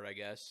 4, I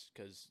guess,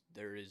 because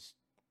there is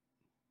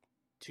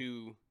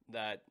 2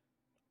 that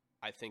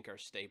I think are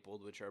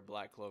stapled, which are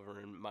Black Clover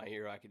and My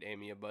Hero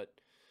Academia, but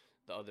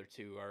the other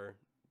 2 are,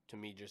 to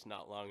me, just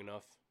not long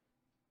enough.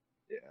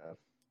 Yeah.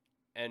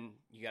 And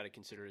you got to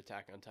consider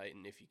Attack on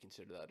Titan if you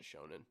consider that a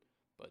shonen,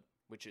 but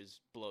which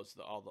blows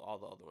all the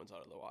other ones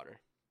out of the water.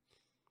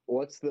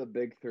 What's the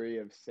big 3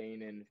 of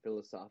seinen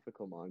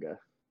philosophical manga?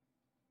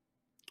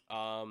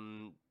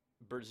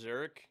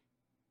 Berserk,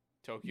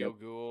 Tokyo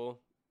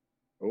Ghoul.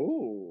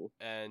 Ooh.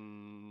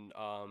 And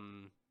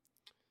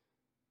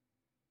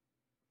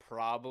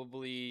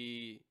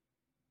probably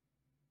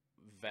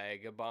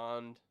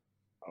Vagabond.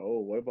 Oh,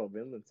 what about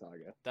Vinland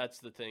Saga? That's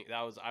the thing.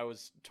 I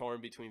was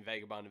torn between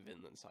Vagabond and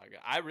Vinland Saga.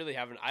 I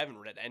haven't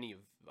read any of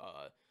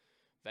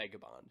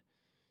Vagabond.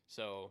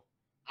 So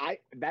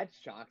that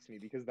shocks me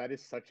because that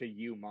is such a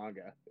you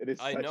manga. It is.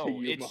 I know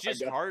it's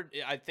just hard.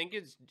 I think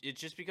it's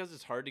just because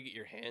it's hard to get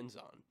your hands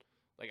on.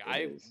 Like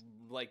I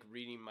like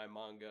reading my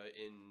manga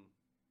in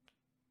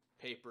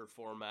paper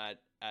format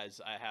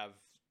as I have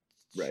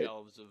Right.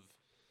 shelves of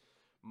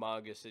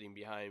manga sitting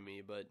behind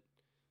me, but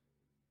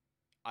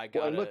I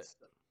Well, gotta,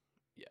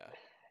 yeah.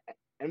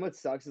 and what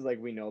sucks is like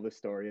we know the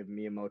story of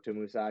Miyamoto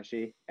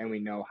Musashi and we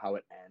know how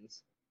it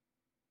ends.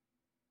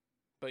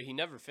 But he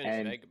never finished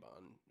And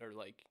Vagabond, or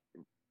like,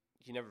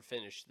 he never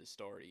finished the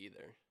story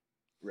either.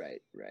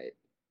 right.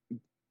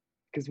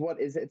 Because what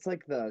is it? It's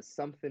like the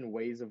something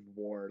ways of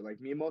war. Like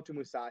Miyamoto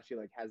Musashi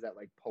like has that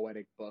like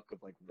poetic book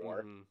of like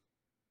war. Mm-hmm.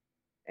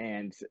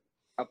 And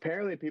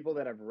apparently people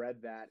that have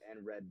read that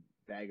and read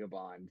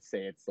Vagabond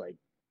say it's like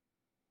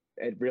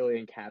it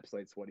really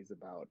encapsulates what he's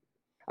about.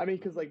 I mean,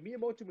 because like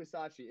Miyamoto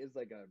Musashi is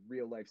like a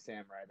real life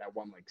samurai that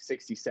won like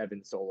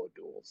 67 solo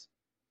duels.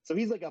 So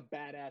he's like a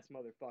badass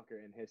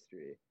motherfucker in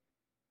history.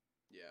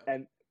 Yeah.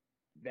 And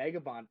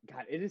Vagabond,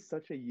 God, it is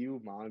such a you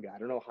manga. I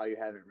don't know how you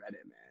haven't read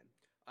it, man.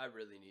 I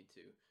really need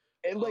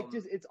to. And like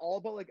just it's all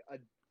about like a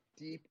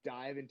deep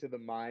dive into the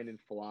mind and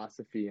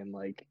philosophy and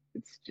like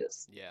it's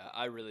just Yeah,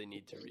 I really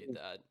need to read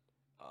that.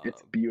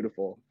 it's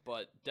beautiful.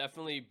 But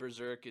definitely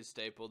Berserk is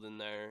stapled in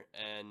there,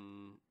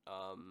 and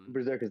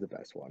Berserk is the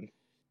best one.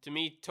 to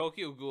me,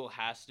 Tokyo Ghoul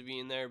has to be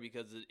in there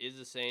because it is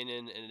a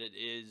seinen and it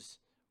is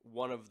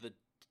one of the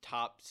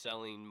top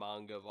selling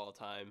manga of all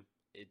time.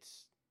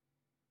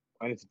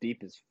 And it's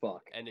deep as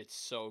fuck. And it's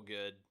so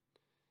good.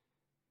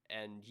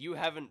 And you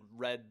haven't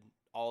read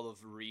all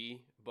of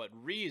Re, but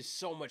Re is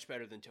so much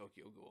better than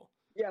Tokyo Ghoul.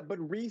 Yeah, but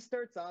Re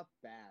starts off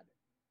bad.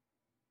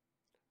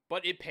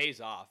 But it pays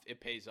off.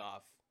 It pays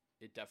off.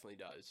 It definitely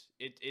does.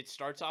 It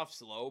starts off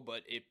slow,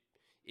 but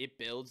it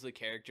builds the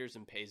characters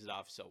and pays it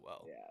off so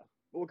well. Yeah.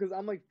 Well, because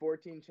I'm like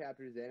 14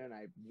 chapters in and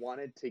I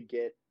wanted to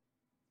get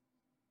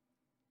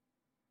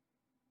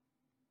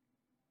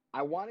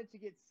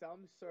some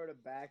sort of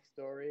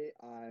backstory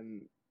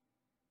on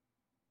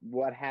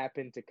what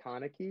happened to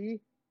Kaneki.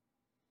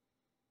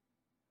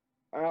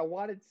 Or I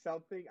wanted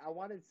something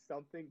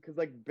because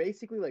like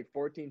basically like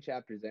 14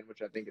 chapters in,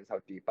 which I think is how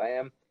deep I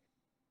am,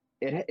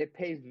 it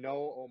pays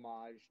no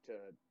homage to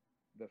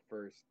the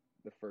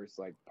first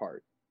like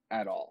part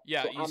at all.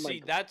 Yeah, so you I'm see,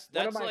 like, that's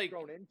what am I like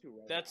thrown into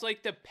right that's now?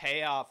 like the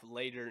payoff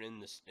later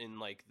in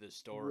like the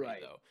story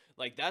Right. though.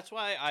 Like that's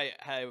why I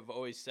have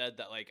always said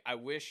that like I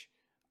wish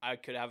I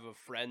could have a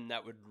friend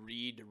that would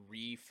read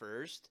Re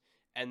first,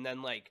 and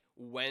then like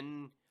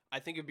when I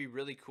think it'd be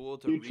really cool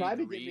to You read tried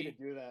to Re. get me to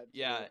do that. Too.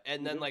 Yeah,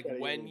 and You then did like try to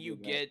get when me to you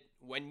do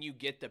that.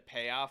 get the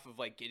payoff of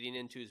like getting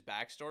into his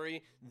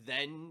backstory,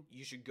 then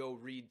you should go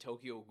read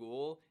Tokyo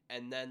Ghoul,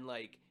 and then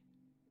like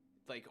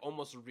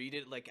almost read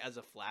it like as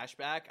a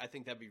flashback. I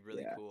think that'd be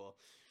really cool.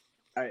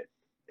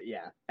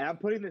 Yeah, and I'm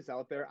putting this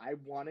out there. I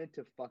wanted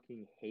to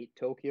fucking hate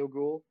Tokyo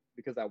Ghoul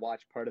because I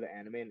watched part of the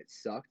anime and it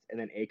sucked, and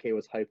then AK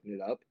was hyping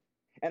it up.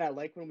 And I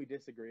like when we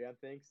disagree on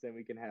things, then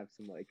we can have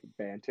some like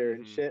banter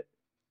and shit.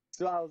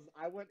 So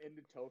I went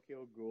into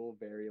Tokyo Ghoul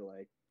very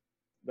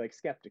like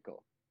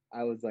skeptical.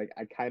 I was like,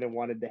 I kind of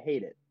wanted to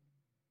hate it,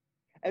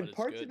 and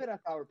parts of it I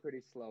thought were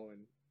pretty slow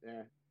and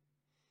yeah.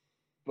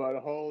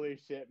 But holy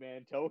shit,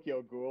 man,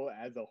 Tokyo Ghoul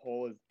as a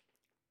whole is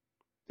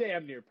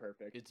damn near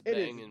perfect. It's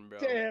banging, bro.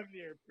 Damn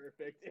near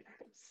perfect.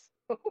 It's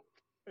so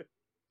good.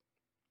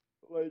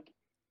 Like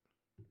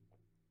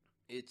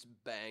it's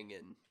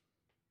banging.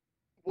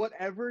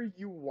 Whatever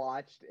you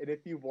watched, and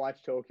if you've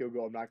watched Tokyo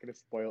Ghoul, I'm not going to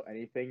spoil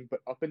anything,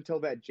 but up until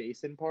that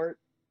Jason part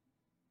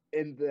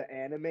in the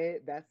anime,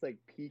 that's like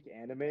peak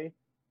anime.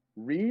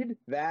 Read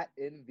that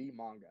in the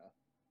manga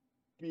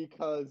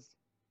because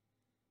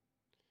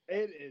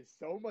it is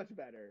so much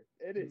better.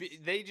 It is.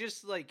 They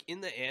just like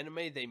in the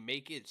anime, they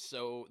make it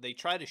so they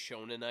try to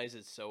shonenize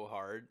it so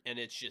hard, and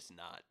it's just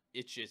not.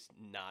 It's just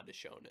not a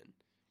shonen.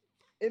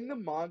 In the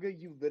manga,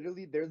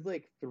 there's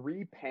like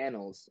 3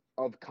 panels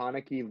of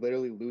Kaneki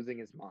literally losing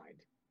his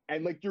mind,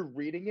 and like you're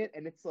reading it,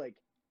 and it's like,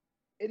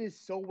 it is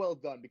so well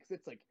done because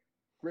it's like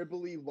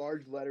gribbly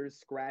large letters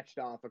scratched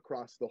off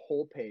across the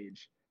whole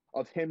page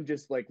of him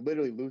just like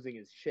literally losing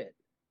his shit.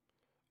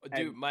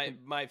 Dude,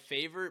 my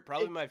favorite,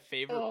 probably my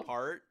favorite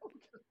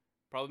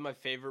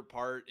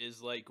part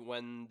is like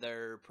when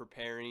they're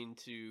preparing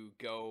to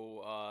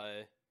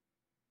go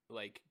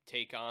like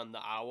take on the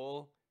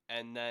owl,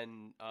 and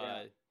then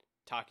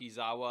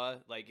Takizawa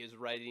like is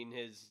writing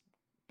his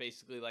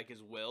basically like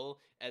his will,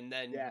 and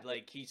then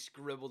like he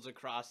scribbles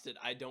across it,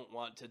 I don't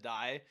want to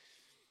die.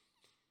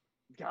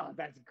 God,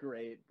 that's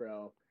great,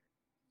 bro.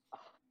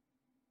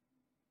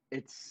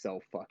 It's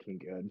so fucking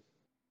good.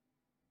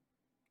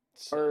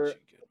 Such a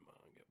good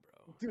manga,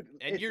 bro. Dude,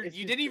 and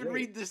you didn't even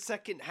read the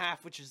second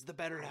half, which is the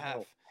better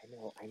half.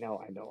 I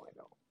know.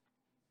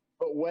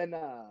 But when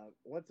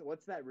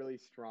what's that really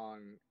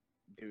strong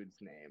dude's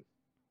name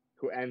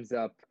who ends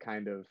up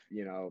kind of,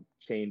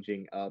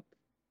 changing up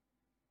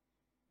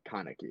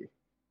Kaneki?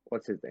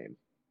 What's his name?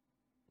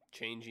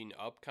 Changing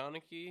up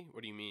Kaneki?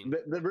 What do you mean?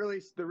 The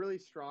really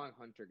strong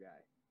hunter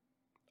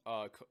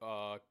guy.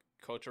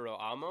 Kotaro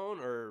Amon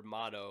or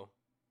Mado?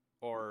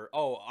 Or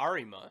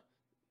Arima.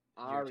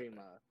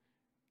 Arima.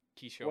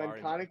 Kisho when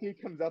Arima.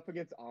 Kaneki comes up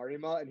against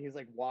Arima and he's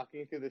like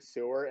walking through the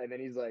sewer and then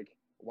he's like,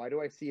 why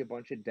do I see a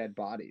bunch of dead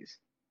bodies?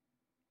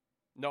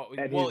 No,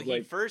 And well,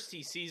 he's like,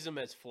 he sees them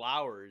as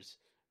flowers,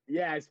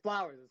 yeah, it's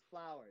flowers. It's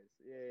flowers.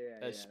 Yeah.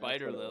 as That's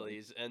spider what it was.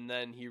 lilies, and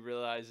then he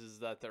realizes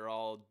that they're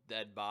all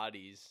dead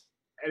bodies.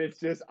 And it's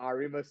just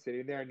Arima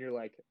sitting there, and you're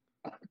like,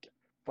 okay,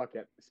 fuck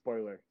it.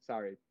 Spoiler.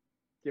 Sorry.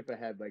 Skip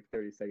ahead like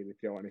 30 seconds if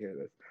you don't want to hear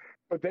this.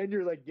 But then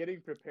you're like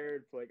getting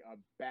prepared for like a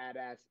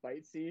badass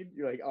fight scene.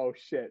 You're like, oh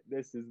shit,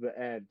 this is the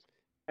end.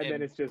 And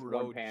then it's just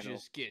bro one panel.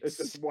 just gets It's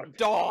just one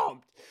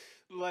stomped.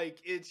 Like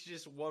it's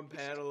just one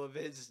panel of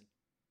his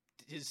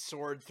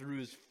sword through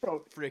his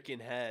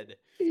freaking head.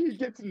 He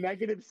gets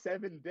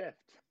 -7 diff.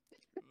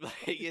 Like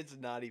it's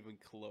not even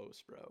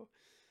close, bro.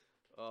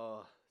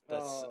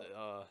 That's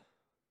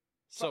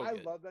so I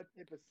good. love that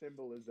type of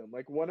symbolism.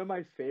 Like one of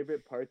my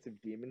favorite parts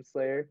of Demon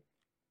Slayer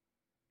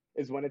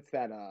is when it's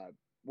that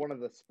one of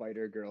the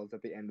spider girls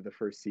at the end of the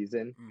first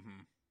season,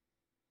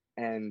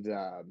 and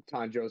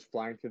Tanjo's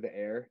flying through the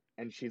air,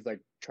 and she's like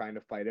trying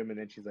to fight him, and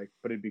then she's like,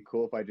 "But it'd be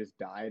cool if I just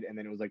died." And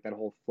then it was like that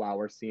whole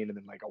flower scene, and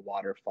then like a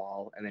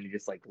waterfall, and then he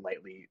just like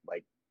lightly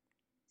like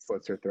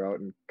slits her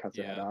throat and cuts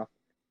her head off.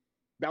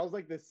 That was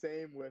like the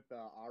same with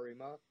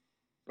Arima,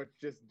 but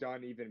just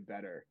done even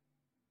better.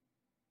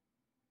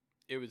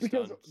 It was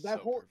because done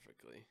so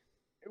perfectly.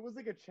 It was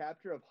like a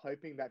chapter of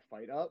hyping that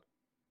fight up,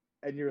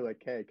 and you're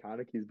like, "Hey,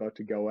 Kaneki's about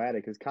to go at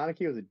it," because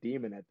Kaneki was a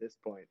demon at this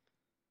point.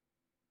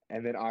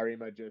 And then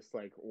Arima just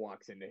like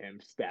walks into him,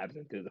 stabs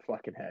him through the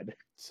fucking head.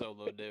 So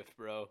low diff,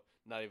 bro.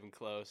 Not even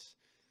close.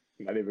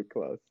 Not even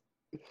close.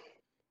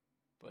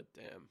 But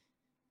damn.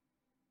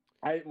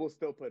 I will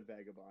still put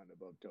Vagabond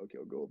above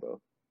Tokyo Ghoul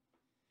though.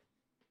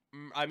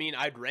 I mean,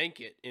 I'd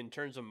rank it in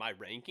terms of my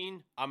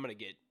ranking. I'm gonna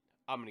get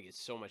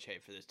so much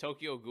hate for this.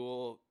 Tokyo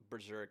Ghoul,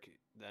 Berserk,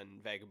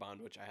 then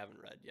Vagabond, which I haven't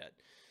read yet.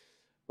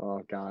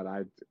 Oh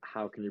God,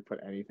 how can you put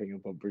anything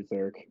above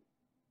Berserk?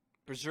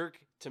 Berserk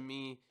to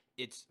me,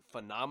 it's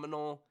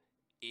phenomenal.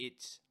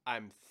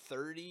 I'm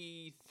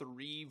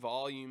 33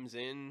 volumes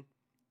in,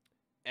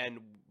 and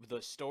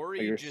the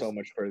story you're so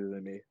much further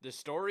than me. The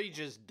story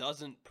just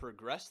doesn't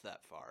progress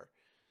that far.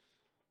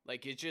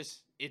 Like it's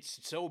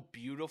so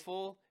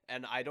beautiful,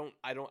 and I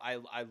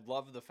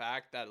love the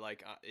fact that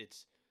like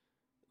it's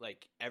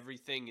like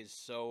everything is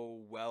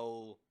so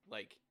well,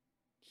 like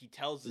he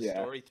tells the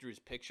story through his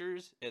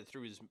pictures and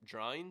through his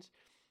drawings,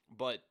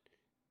 but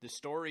the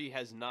story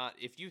has not,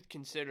 if you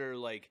consider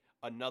like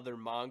another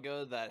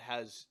manga that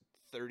has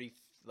 30,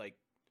 like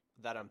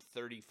that I'm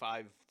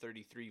 35,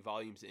 33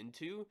 volumes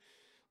into,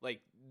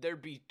 like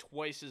there'd be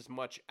twice as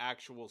much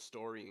actual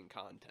story and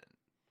content.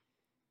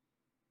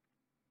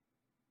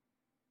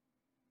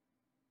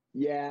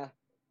 Yeah.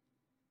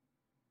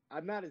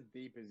 I'm not as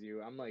deep as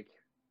you. I'm like,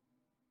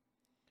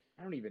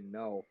 I don't even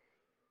know.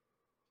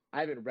 I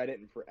haven't read it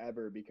in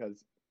forever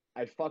because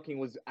I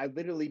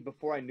literally,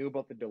 before I knew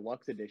about the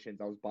deluxe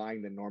editions, I was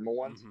buying the normal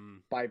ones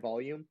by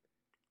volume.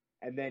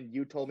 And then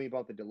you told me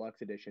about the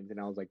deluxe editions, and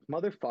I was like,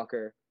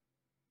 motherfucker,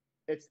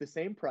 it's the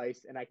same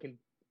price, and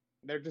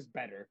they're just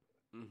better.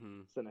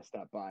 So then I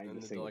stopped buying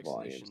and the single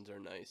volumes. Editions are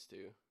nice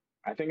too.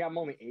 I think I'm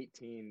only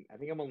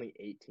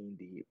 18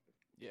 deep.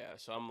 Yeah,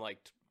 so I'm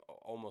like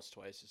almost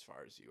twice as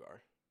far as you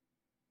are.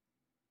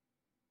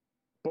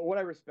 But what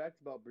I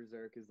respect about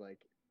Berserk is like,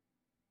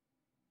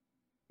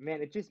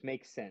 man, it just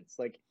makes sense.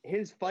 Like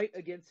his fight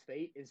against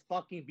Fate is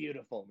fucking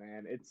beautiful,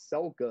 man. It's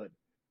so good.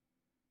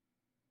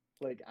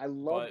 Like I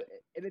love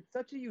it, and it's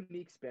such a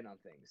unique spin on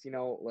things, you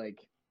know,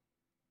 like.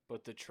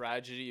 But the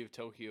tragedy of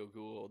Tokyo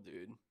Ghoul,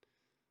 dude.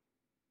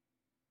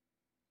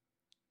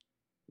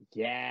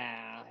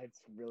 Yeah,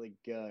 it's really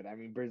good. I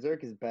mean,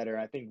 Berserk is better.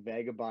 I think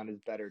Vagabond is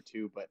better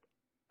too, but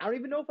I don't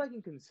even know if I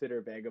can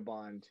consider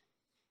Vagabond.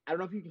 I don't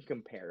know if you can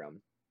compare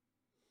them.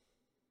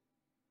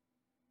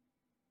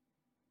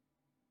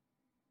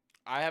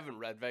 I haven't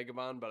read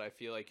Vagabond, but I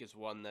feel like it's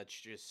one that's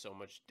just so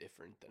much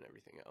different than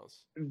everything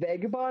else.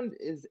 Vagabond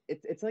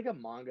it's like a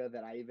manga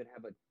that I even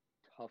have a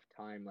tough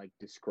time like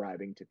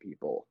describing to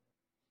people.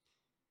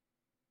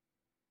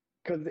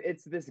 Because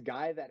it's this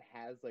guy that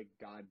has like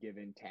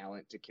God-given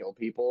talent to kill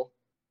people.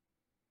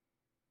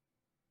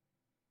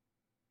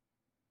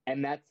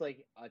 And that's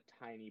like a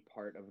tiny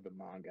part of the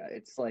manga.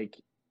 It's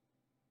like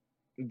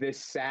this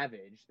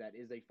savage that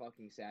is a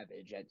fucking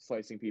savage at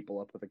slicing people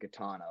up with a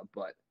katana,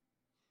 but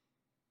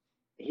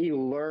he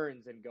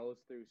learns and goes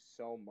through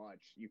so much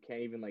you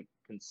can't even like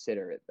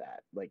consider it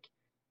that. Like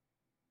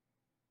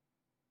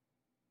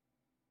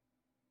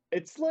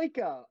it's like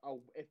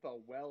if a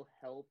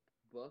well-helped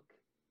book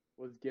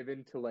was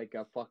given to like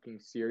a fucking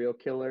serial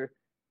killer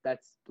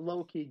that's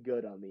low-key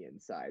good on the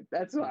inside.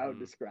 That's how I would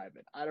describe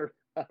it. I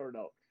don't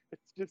know.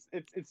 It's just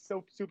it's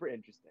so super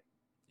interesting.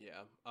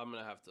 Yeah, I'm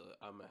gonna have to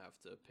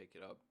pick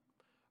it up.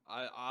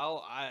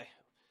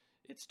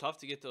 It's tough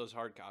to get those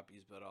hard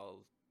copies, but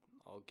I'll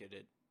get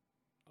it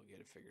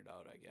figured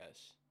out, I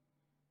guess.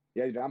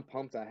 Yeah, dude, I'm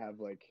pumped I have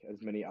like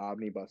as many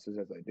omnibuses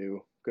as I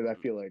do, because I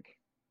feel like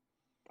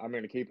I'm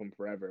gonna keep them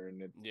forever,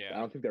 and I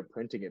don't think they're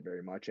printing it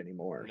very much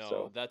anymore. No,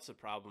 so that's the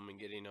problem in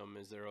getting them,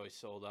 is they're always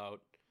sold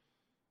out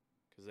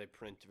because they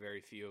print very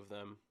few of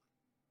them.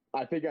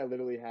 I think I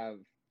literally have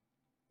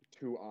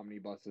 2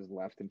 omnibuses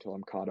left until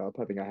I'm caught up.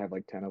 I think I have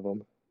like 10 of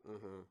them.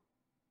 Mm-hmm.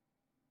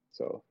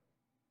 So,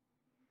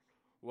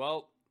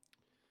 Well,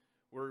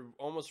 we're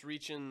almost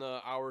reaching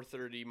the hour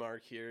 30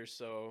 mark here,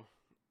 so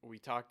we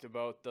talked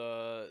about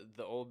the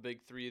old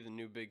big three, the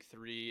new big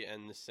three,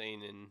 and the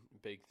seinen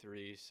big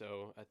three.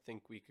 So I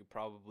think we could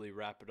probably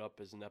wrap it up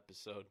as an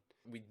episode.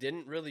 We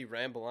didn't really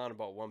ramble on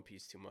about One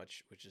Piece too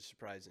much, which is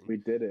surprising. we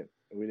did it.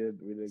 We did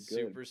good.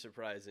 Super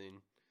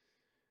surprising.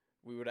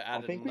 We would have I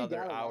added think we another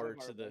got a lot hour of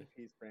our to the One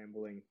Piece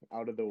rambling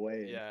out of the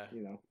way. yeah.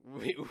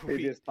 We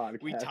previous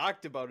podcasts. we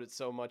talked about it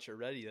so much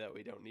already that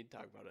we don't need to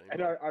talk about it And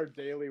anymore. our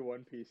daily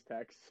One Piece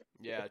texts.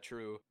 Yeah,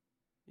 true.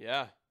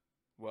 Yeah.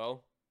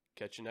 Well,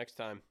 catch you next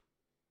time.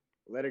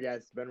 Later,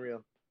 guys. It's been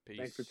real. Peace.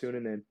 Thanks for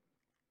tuning in.